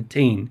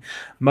 2017.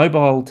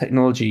 Mobile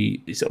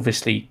technology is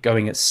obviously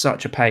going at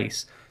such a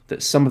pace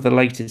that some of the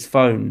latest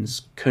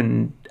phones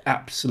can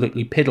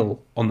absolutely piddle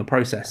on the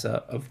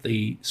processor of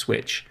the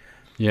Switch.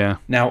 Yeah.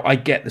 Now, I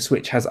get the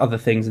Switch has other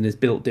things and is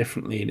built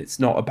differently, and it's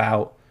not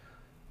about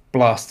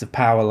blasts of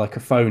power like a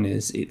phone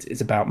is.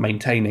 It's about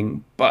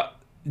maintaining, but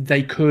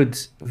they could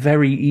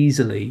very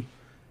easily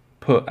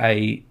put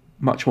a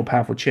much more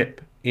powerful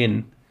chip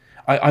in.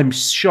 I'm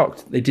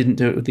shocked they didn't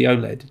do it with the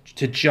OLED,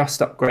 to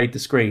just upgrade the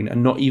screen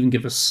and not even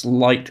give a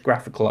slight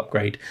graphical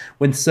upgrade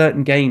when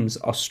certain games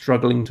are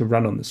struggling to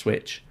run on the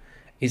Switch.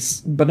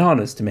 It's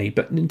bananas to me.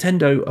 But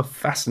Nintendo are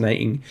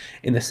fascinating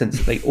in the sense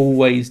that they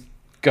always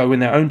go in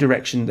their own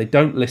direction. They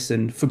don't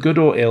listen, for good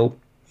or ill.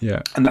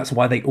 Yeah. And that's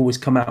why they always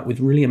come out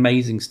with really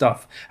amazing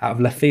stuff out of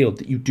left field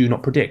that you do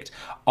not predict.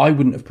 I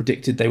wouldn't have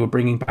predicted they were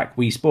bringing back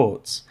Wii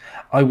Sports.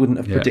 I wouldn't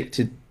have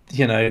predicted,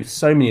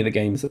 so many of the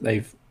games that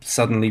they've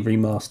suddenly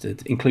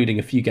remastered, including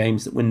a few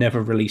games that were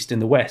never released in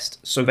the West.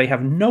 So they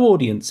have no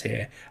audience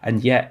here,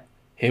 and yet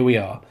here we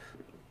are.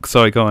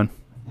 Sorry, go on.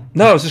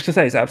 No, I was just gonna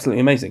say it's absolutely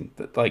amazing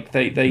that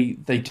they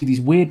do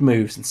these weird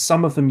moves, and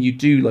some of them you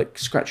do like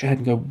scratch your head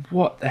and go,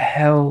 "What the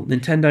hell,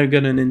 Nintendo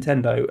gonna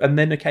Nintendo?" And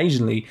then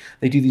occasionally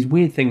they do these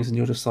weird things, and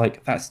you're just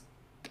like, "That's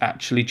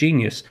actually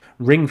genius."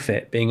 Ring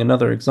Fit being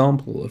another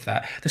example of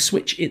that. The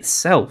Switch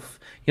itself,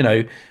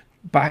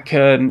 back,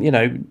 in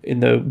the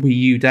Wii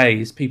U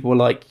days, people were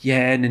like,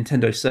 yeah,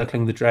 Nintendo's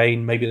circling the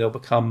drain. Maybe they'll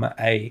become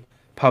a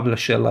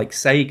publisher like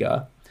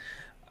Sega.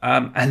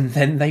 And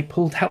then they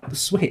pulled out the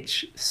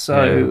Switch.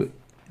 So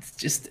it's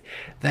just,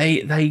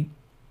 they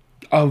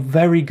are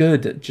very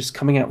good at just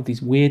coming out with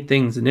these weird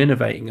things and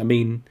innovating. I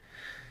mean,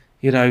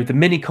 the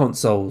mini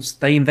consoles,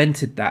 they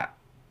invented that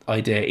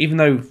idea, even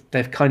though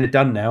they've kind of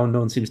done now and no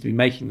one seems to be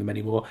making them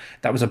anymore.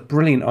 That was a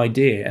brilliant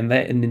idea, and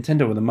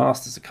Nintendo were the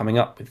masters of coming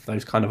up with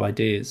those kind of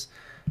ideas.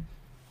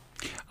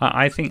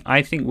 I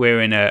think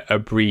we're in a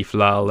brief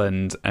lull,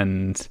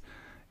 and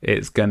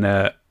it's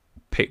gonna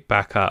pick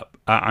back up.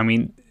 I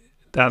mean,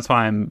 that's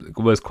why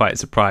was quite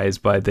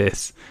surprised by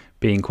this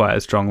being quite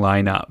a strong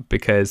lineup,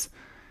 because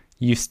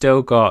you've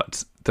still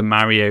got the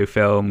Mario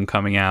film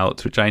coming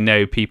out, which I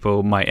know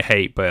people might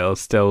hate, but it'll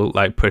still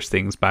like push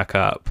things back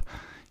up.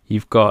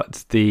 You've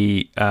got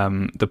the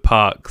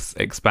parks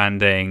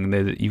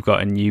expanding. You've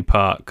got a new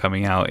park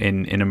coming out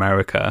in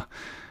America,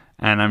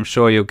 and I'm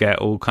sure you'll get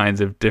all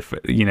kinds of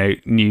different,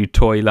 new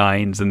toy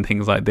lines and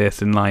things like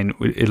this in line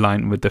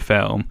with the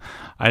film.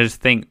 I just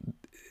think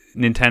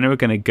Nintendo are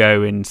going to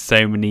go in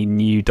so many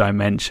new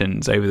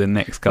dimensions over the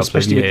next couple of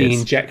years. Especially with the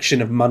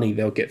injection of money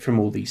they'll get from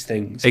all these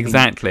things.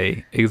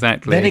 Exactly.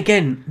 Then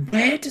again,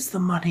 where does the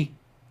money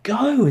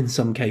go in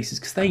some cases?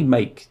 Because they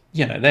make,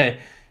 they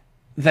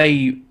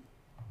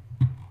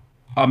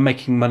are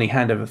making money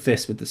hand over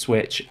fist with the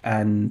Switch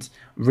and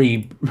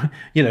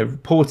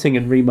porting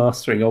and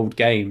remastering old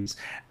games.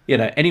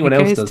 Anyone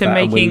else does that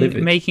and we're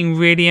livid. Making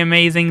really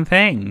amazing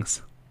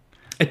things.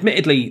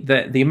 Admittedly,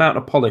 the amount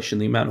of polish and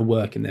the amount of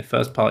work in their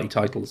first-party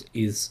titles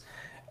it's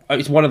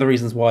one of the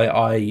reasons why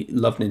I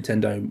love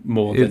Nintendo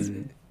more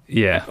than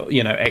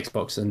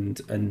Xbox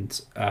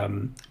and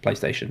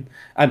PlayStation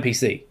and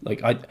PC.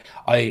 Like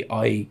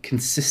I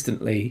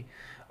consistently,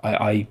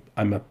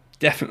 I'm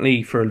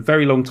definitely for a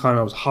very long time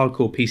I was a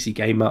hardcore PC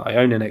gamer. I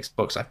own an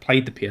Xbox. I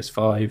played the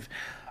PS5,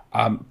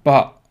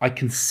 but I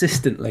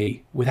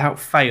consistently, without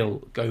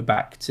fail, go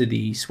back to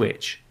the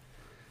Switch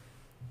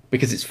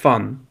because it's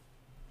fun.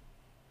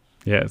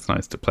 Yeah, it's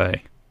nice to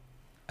play.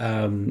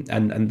 And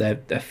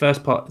their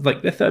first part,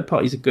 like their third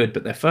parties are good,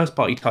 but their first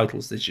party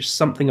titles, there's just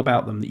something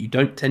about them that you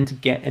don't tend to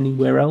get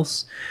anywhere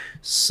else.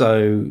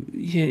 So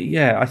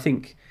yeah, I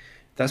think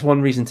that's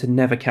one reason to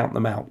never count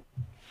them out.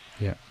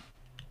 Yeah.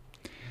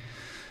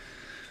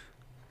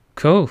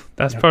 Cool.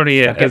 That's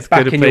probably as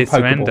good a place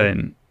to end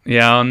in.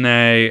 Yeah, oh no,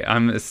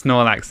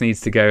 Snorlax needs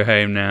to go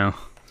home now.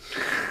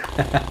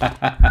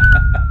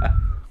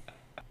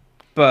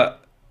 But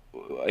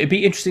it'd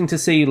be interesting to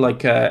see,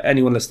 like,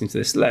 anyone listening to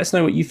this, let us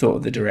know what you thought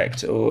of the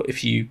Direct, or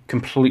if you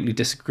completely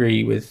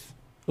disagree with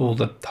all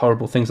the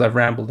horrible things I've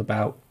rambled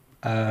about.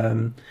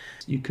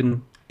 You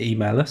can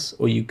email us,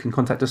 or you can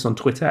contact us on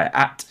Twitter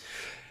at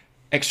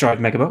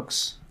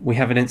XDriveMegabox. We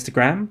have an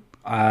Instagram.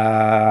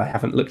 I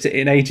haven't looked at it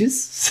in ages.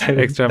 So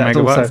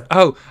XDriveMegabox. Also...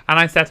 Oh, and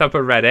I set up a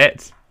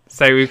Reddit,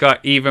 so we've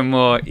got even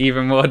more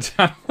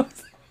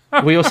channels.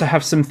 We also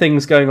have some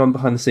things going on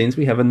behind the scenes.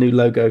 We have a new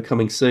logo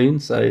coming soon,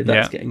 so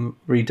that's getting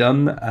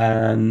redone,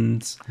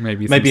 and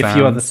maybe a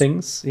few other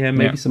things. Yeah,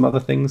 maybe some other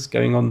things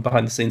going on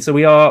behind the scenes. So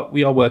we are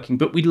working,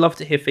 but we'd love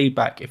to hear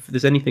feedback. If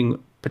there's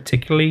anything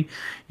particularly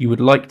you would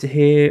like to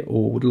hear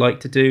or would like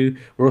to do,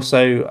 we're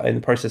also in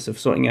the process of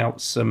sorting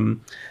out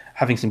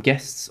having some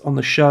guests on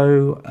the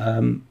show,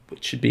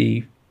 which should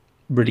be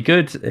really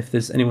good. If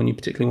there's anyone you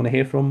particularly want to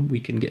hear from, we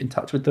can get in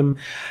touch with them.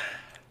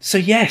 So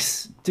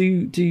yes,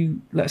 do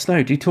let us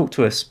know. Do talk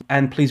to us,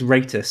 and please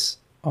rate us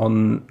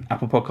on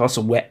Apple Podcasts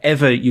or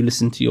wherever you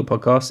listen to your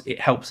podcasts. It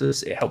helps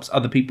us. It helps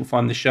other people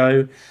find the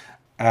show.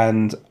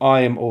 And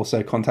I am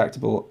also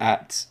contactable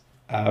at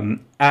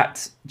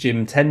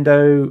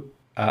JimTendo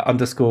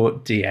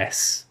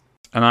 _DS.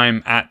 And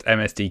I'm at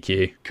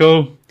MSDQ.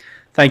 Cool.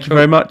 Thank you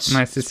very much.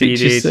 Nice to see you,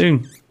 dude.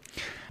 Soon.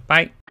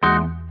 Bye.